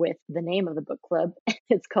up with the name of the book club.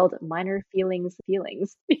 It's called Minor Feelings.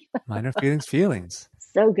 Minor Feelings.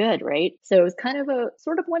 So good, right? So it was kind of a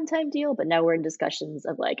sort of one-time deal, but now we're in discussions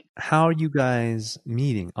of like, How are you guys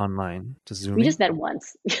meeting online? Just Zooming? we just met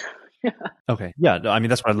once. Okay. Yeah. I mean,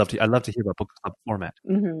 that's what I love to hear about book club format.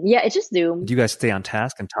 Yeah, it's just Zoom. Do you guys stay on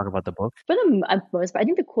task and talk about the book? For the most part, I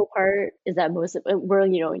think the cool part is that most of we're,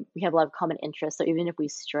 we have a lot of common interests. So even if we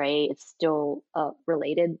stray, it's still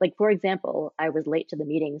related. Like, for example, I was late to the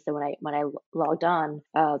meeting. So when I logged on,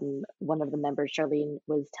 one of the members, Charlene,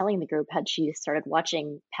 was telling the group had she started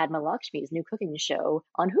watching Padma Lakshmi's new cooking show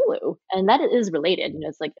on Hulu. And that is related.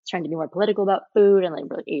 It's like trying to be more political about food and like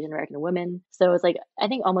Asian American women. So it's like, I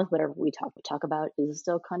think almost whatever we talk about is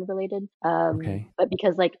still kind of related. Okay. But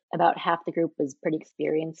because like about half the group was pretty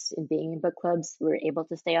experienced in being in book clubs, we were able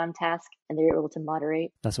to stay on task and they were able to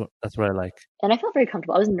moderate. That's what I like. And I felt very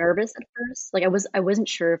comfortable. I was nervous at first. Like I wasn't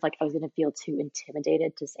sure if like I was going to feel too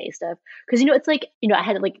intimidated to say stuff. Because it's like, I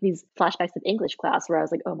had like these flashbacks of English class where I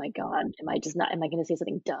was like, oh my God, am I going to say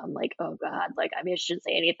something dumb? Like, oh God, like I shouldn't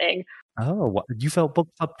say anything. Oh, you felt book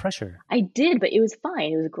club pressure. I did, but it was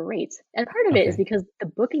fine. It was great. And part of it is because the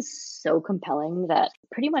book is so compelling that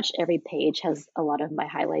pretty much every page has a lot of my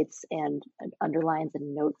highlights and underlines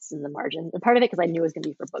and notes in the margin. And part of it because I knew it was going to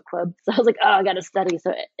be for book club. So I was like, oh, I got to study.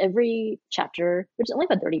 So every chapter, which is only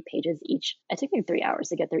about 30 pages each, it took me 3 hours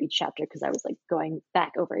to get through each chapter because I was like going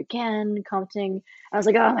back over again, commenting. I was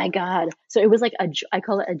like, oh my God. So it was like I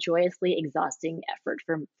call it a joyously exhausting effort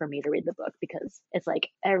for me to read the book because it's like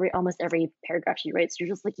almost every paragraph she writes, you're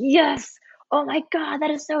just like, yes, oh my God, that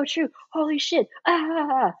is so true. Holy shit.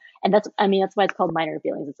 And that's why it's called Minor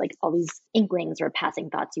Feelings. It's like all these inklings or passing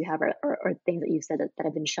thoughts you have or things that you've said that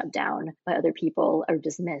have been shut down by other people or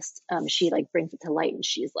dismissed. She like brings it to light and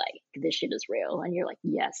she's like, this shit is real. And you're like,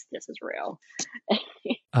 yes, this is real.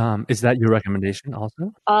 Is that your recommendation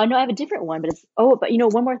also? No, I have a different one, but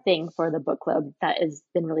one more thing for the book club that has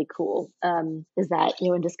been really cool is that,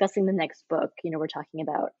 in discussing the next book, we're talking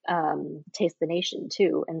about Taste the Nation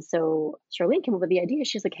too. And so Charlene came up with the idea.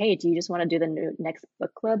 She's like, hey, do you just want to do the next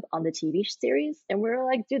book club on the TV series? And we're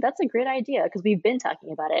like, dude, that's a great idea because we've been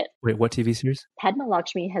talking about it. Wait, what TV series? Padma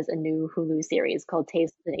Lakshmi has a new Hulu series called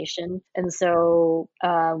Taste the Nation. And so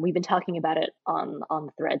we've been talking about it on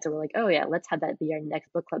the thread. So we're like, oh yeah, let's have that be our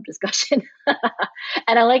next book club discussion.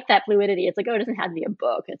 And I like that fluidity. It's like, oh, it doesn't have to be a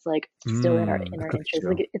book. It's like still in our interest.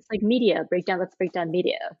 It's like media breakdown. Let's break down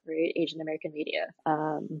media, right? Asian American media.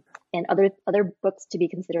 And other books to be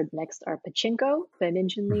considered next are Pachinko by Min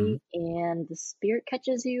Jun Lee and The Spirit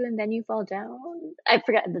Catches You and Then You Fall Down. I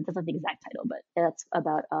forgot, that's not the exact title, but that's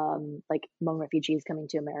about like Hmong refugees coming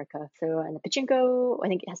to America. So, and the Pachinko, I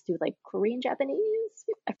think it has to do with like Korean, Japanese.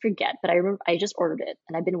 I forget, but I remember I just ordered it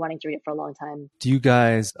and I've been wanting to read it for a long time. Do you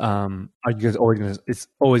guys are you guys always gonna? It's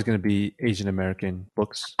always gonna be Asian American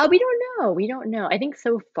books. We don't know. I think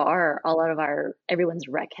so far a lot of everyone's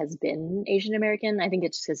rec has been Asian American. I think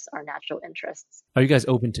it's just our natural interests. Are you guys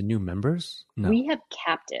open to new members? No. We have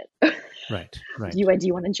capped it. Right. Do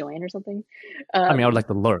you want to join or something? I would like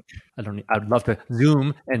to lurk. I'd love to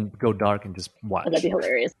Zoom and go dark and just watch. That'd be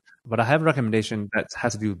hilarious. But I have a recommendation that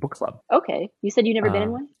has to do with book club. Okay. You said you've never been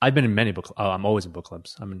in one? I've been in many book. Oh, I'm always in book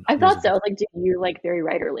clubs. I thought so. I was like, dude, you're like very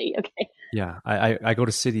writerly. Okay. Yeah, I go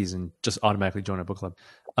to cities and just automatically join a book club.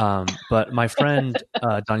 But my friend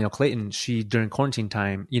Danielle Clayton, she during quarantine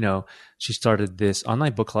time, she started this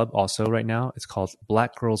online book club also right now. It's called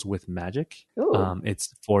Black Girls with Magic.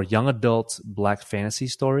 It's for young adult Black fantasy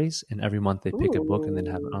stories, and every month they pick a book and then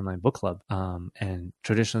have an online book club. And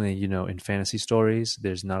traditionally, in fantasy stories,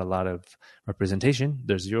 there's not a lot of representation.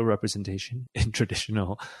 There's zero representation in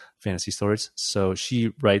traditional fantasy stories. So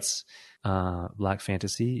she writes Black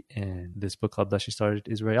fantasy, and this book club that she started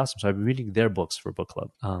is very awesome. So I've been reading their books for book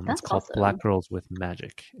club. It's called awesome. Black Girls with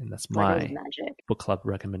Magic, and that's my book club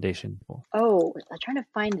recommendation. Oh, I'm trying to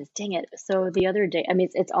find this. Dang it! So the other day, I mean,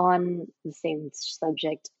 it's on the same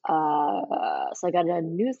subject. So I got a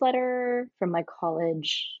newsletter from my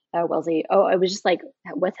college. Wellesley. Oh, it was just like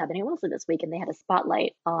what's happening at Wellesley this week, and they had a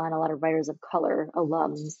spotlight on a lot of writers of color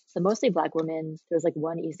alums. So mostly Black women. There was like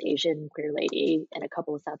one East Asian queer lady and a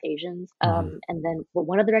couple of South Asians. And then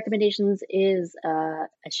one of the recommendations is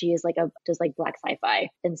she is like does like Black sci-fi,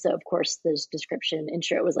 and so of course the description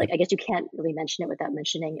intro was like, I guess you can't really mention it without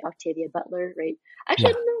mentioning Octavia Butler, right? Actually,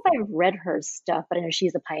 I don't know if I've read her stuff, but I know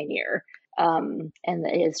she's a pioneer. And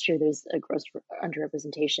it is true there's a gross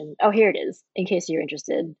underrepresentation. Oh, here it is. In case you're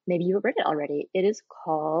interested, maybe you read it already. It is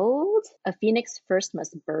called A Phoenix First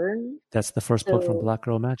Must Burn. That's the first book from Black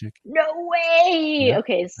Girl Magic. No way. Yeah,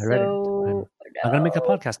 okay, so I'm gonna make a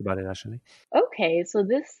podcast about it actually. Okay, so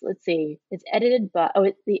this, let's see, it's edited by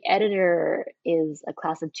the editor is a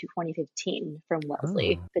class of 2015 from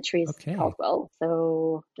Wellesley, Patrice Caldwell.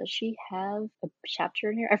 So does she have a chapter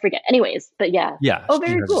in here? I forget. Anyways, but yeah. Oh,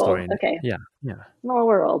 very cool. Okay. Yeah. Small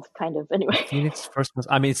world, kind of. Anyway. Phoenix First Must.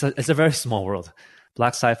 I mean, it's a very small world.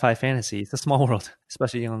 Black sci-fi fantasy. It's a small world,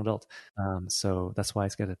 especially young adult. So that's why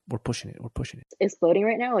we're pushing it. It's exploding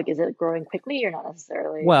right now. Like, is it growing quickly or not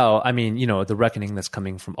necessarily? Well, I mean, the reckoning that's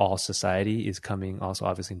coming from all society is coming also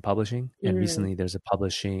obviously in publishing. And recently there's a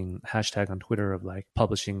publishing hashtag on Twitter of like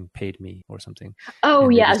publishing paid me or something. Oh,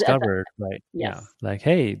 and yeah. Discovered, right? Yes. Yeah. Like,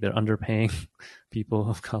 hey, they're underpaying people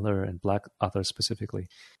of color and Black authors specifically.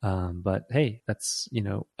 But hey, that's,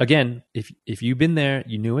 again, if you've been there,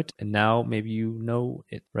 you knew it, and now maybe you know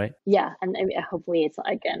it, right? Yeah. And I mean, hopefully it's,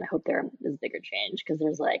 again, I hope there is bigger change, because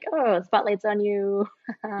there's like, spotlight's on you.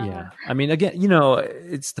 Yeah. I mean, again,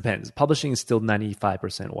 it depends. Publishing is still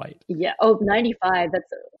 95% white. Yeah. Oh, 95.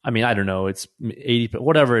 I mean, I don't know. It's 80,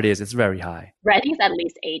 whatever it is, it's very high. Right. I think it's at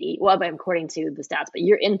least 80. Well, according to the stats, but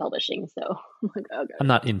you're in publishing. So I'm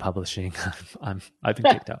not in publishing. I've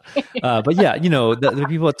been kicked out. But yeah, the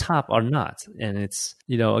people at top are not. And it's,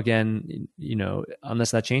 again,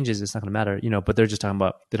 unless that changes, it's not going to matter, but they're just talking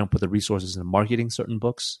about, they don't put the resources into marketing certain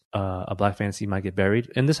books. A Black fantasy might get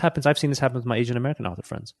buried. And this happens. I've seen this happen with my Asian American author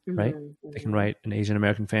friends, right? They can write an Asian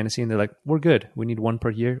American fantasy and they're like, we're good. We need one per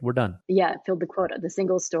year. We're done. Yeah. Filled the quota, the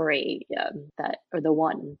single story or the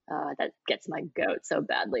one that gets my goat so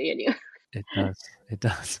badly. And It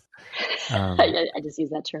does. I just use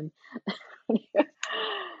that term.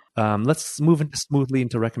 Let's move smoothly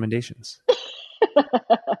into recommendations.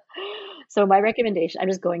 So my recommendation, I'm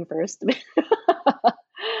just going first.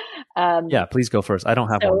 Yeah, please go first. I don't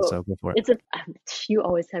have one, so go for it. You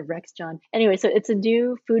always have Rex, John. Anyway, so it's a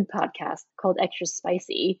new food podcast called Extra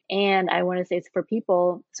Spicy, and I want to say it's for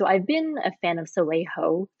people. So I've been a fan of Soleil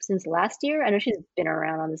Ho since last year. I know she's been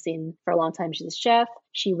around on the scene for a long time. She's a chef.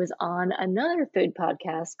 She was on another food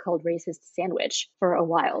podcast called Racist Sandwich for a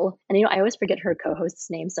while. And, I always forget her co-host's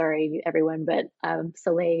name. Sorry, everyone, but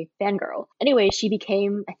Soleil Fangirl. Anyway, she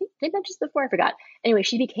became, I think they mentioned this before, I forgot. Anyway,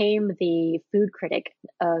 she became the food critic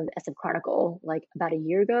of SF Chronicle like about a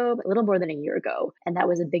year ago, a little more than a year ago. And that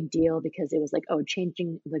was a big deal because it was like,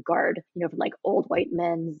 changing the guard, from like old white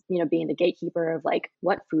men, being the gatekeeper of like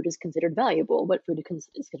what food is considered valuable, what food is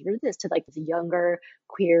considered this, to like this younger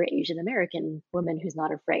queer Asian American woman who's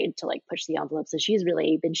not afraid to like push the envelope. So she's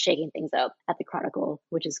really been shaking things up at the Chronicle,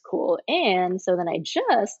 which is cool. And so then I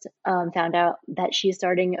just found out that she's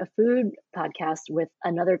starting a food podcast with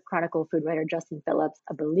another Chronicle food writer, Justin Phillips.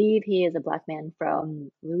 I believe he is a Black man from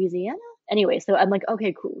Louisiana. Anyway, so I'm like,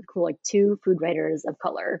 okay, cool. Like two food writers of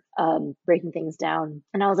color, breaking things down.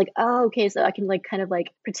 And I was like, oh, okay. So I can like kind of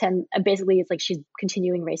like pretend, basically it's like she's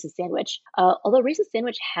continuing Racist Sandwich. Although Racist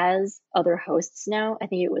Sandwich has other hosts now, I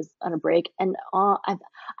think it was on a break. And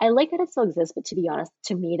I like that it still exists, but to be honest,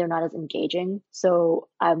 to me, they're not as engaging. So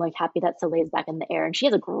I'm like happy that Soleil's back in the air, and she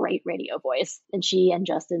has a great radio voice, and she and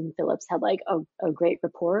Justin Phillips had like a great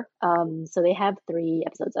rapport. So they have 3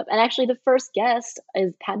 episodes up. And actually the first guest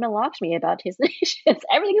is Padma unlocked me about taste nations.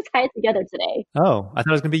 Everything is tied together today. Oh, I thought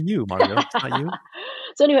it was going to be you, Margot. It's not you?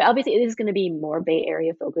 So anyway, obviously it is going to be more Bay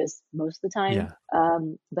Area focused most of the time. Yeah.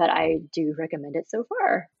 But I do recommend it so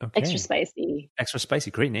far. Extra Okay. spicy. Extra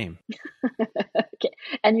spicy. Great name. Okay.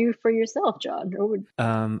 And you for yourself, John? Or would...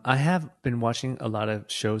 I have been watching a lot of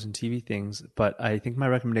shows and TV things, but I think my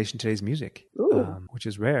recommendation today is music, which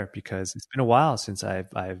is rare because it's been a while since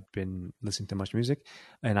I've been listening to much music,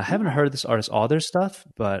 and I haven't heard this artist all their stuff,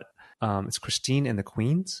 but it's Christine and the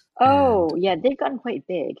Queens. Oh, yeah, they've gotten quite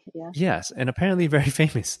big. Yeah. Yes, and apparently very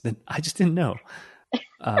famous. That I just didn't know.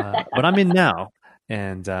 But I'm in now.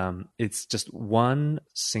 And it's just one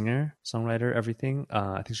singer, songwriter, everything.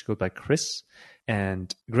 I think she goes by Chris.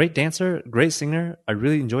 And great dancer, great singer. I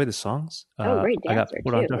really enjoy the songs. Great dancer. I got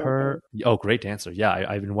put onto her. Oh, great dancer. Yeah,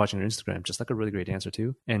 I've been watching her Instagram. Just like a really great dancer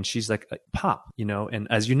too. And she's like pop, and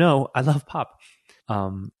as you know, I love pop.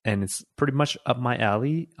 And it's pretty much up my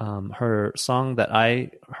alley. Her song that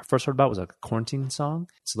I first heard about was a quarantine song.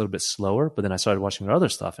 It's a little bit slower, but then I started watching her other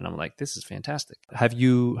stuff and I'm like, this is fantastic. Have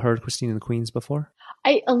you heard Christine and the Queens before?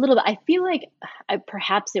 A little bit. I feel like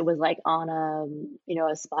perhaps it was like on a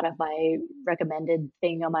Spotify recommended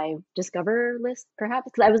thing on my Discover list, perhaps.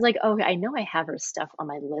 Because I was like, oh, I know I have her stuff on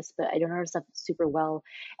my list, but I don't know her stuff super well.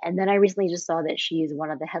 And then I recently just saw that she's one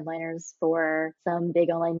of the headliners for some big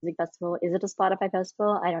online music festival. Is it a Spotify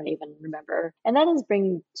festival? I don't even remember. And that does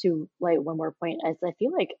bring to like one more point, as I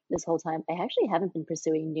feel like this whole time I actually haven't been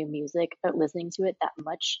pursuing new music or listening to it that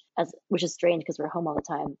much, which is strange because we're home all the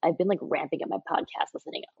time. I've been like ramping up my podcast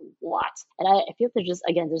listening a lot, and I feel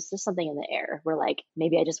there's just something in the air where like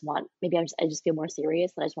maybe I just feel more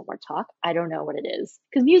serious and I just want more talk. I don't know what it is,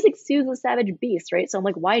 because music soothes a savage beast, right? So I'm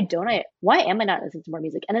like, why am I not listening to more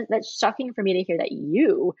music? And that's shocking for me to hear that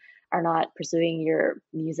you are not pursuing your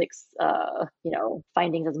music's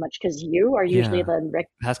findings as much, because you are usually the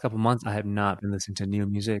past couple months I have not been listening to new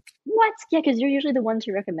music. What? Yeah, because you're usually the one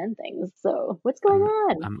to recommend things. So what's going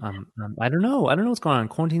on? I don't know what's going on.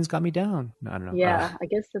 Quarantine's got me down. I don't know. Yeah, I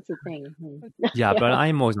guess that's the thing. Yeah, but I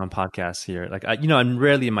am always on podcasts here. Like I'm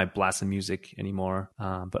rarely in my blast of music anymore.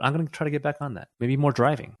 But I'm gonna try to get back on that. Maybe more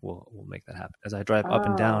driving will make that happen as I drive up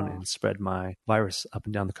and down and spread my virus up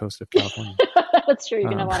and down the coast of California. That's true. You're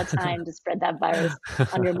gonna have a lot of time to spread that virus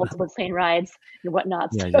on your multiple plane rides and whatnot.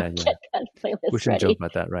 Yeah. Get that playlist We shouldn't ready. joke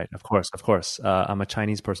about that, right? Of course. I'm a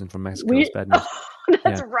Chinese person from Mexico. It's bad news.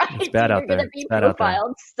 That's right. It's bad out there. You're gonna be It's bad out there.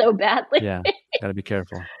 profiled so badly. Yeah, gotta be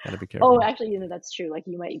careful. Oh, actually, that's true. Like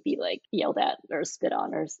you might be like yelled at or spit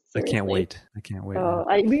on or seriously. I can't wait. Oh,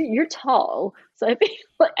 you're tall, so I feel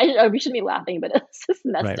like we shouldn't be laughing, but it's just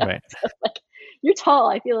messed up. Right. So, like, you're tall.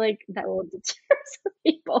 I feel like that will deter some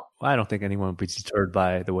people. Well, I don't think anyone will be deterred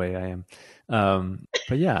by the way I am.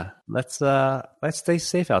 But yeah, let's stay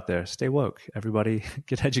safe out there. Stay woke. Everybody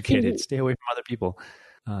get educated. Stay away from other people.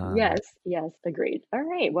 Yes, agreed. All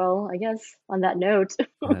right. Well, I guess on that note,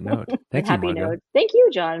 thank you, Margot. Thank you,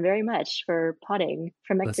 John, very much for potting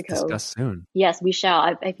from Mexico. Let's discuss soon. Yes, we shall.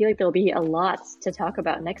 I feel like there'll be a lot to talk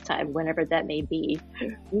about next time, whenever that may be.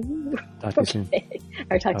 Talk to you soon.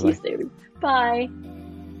 Or talk to you soon. Bye.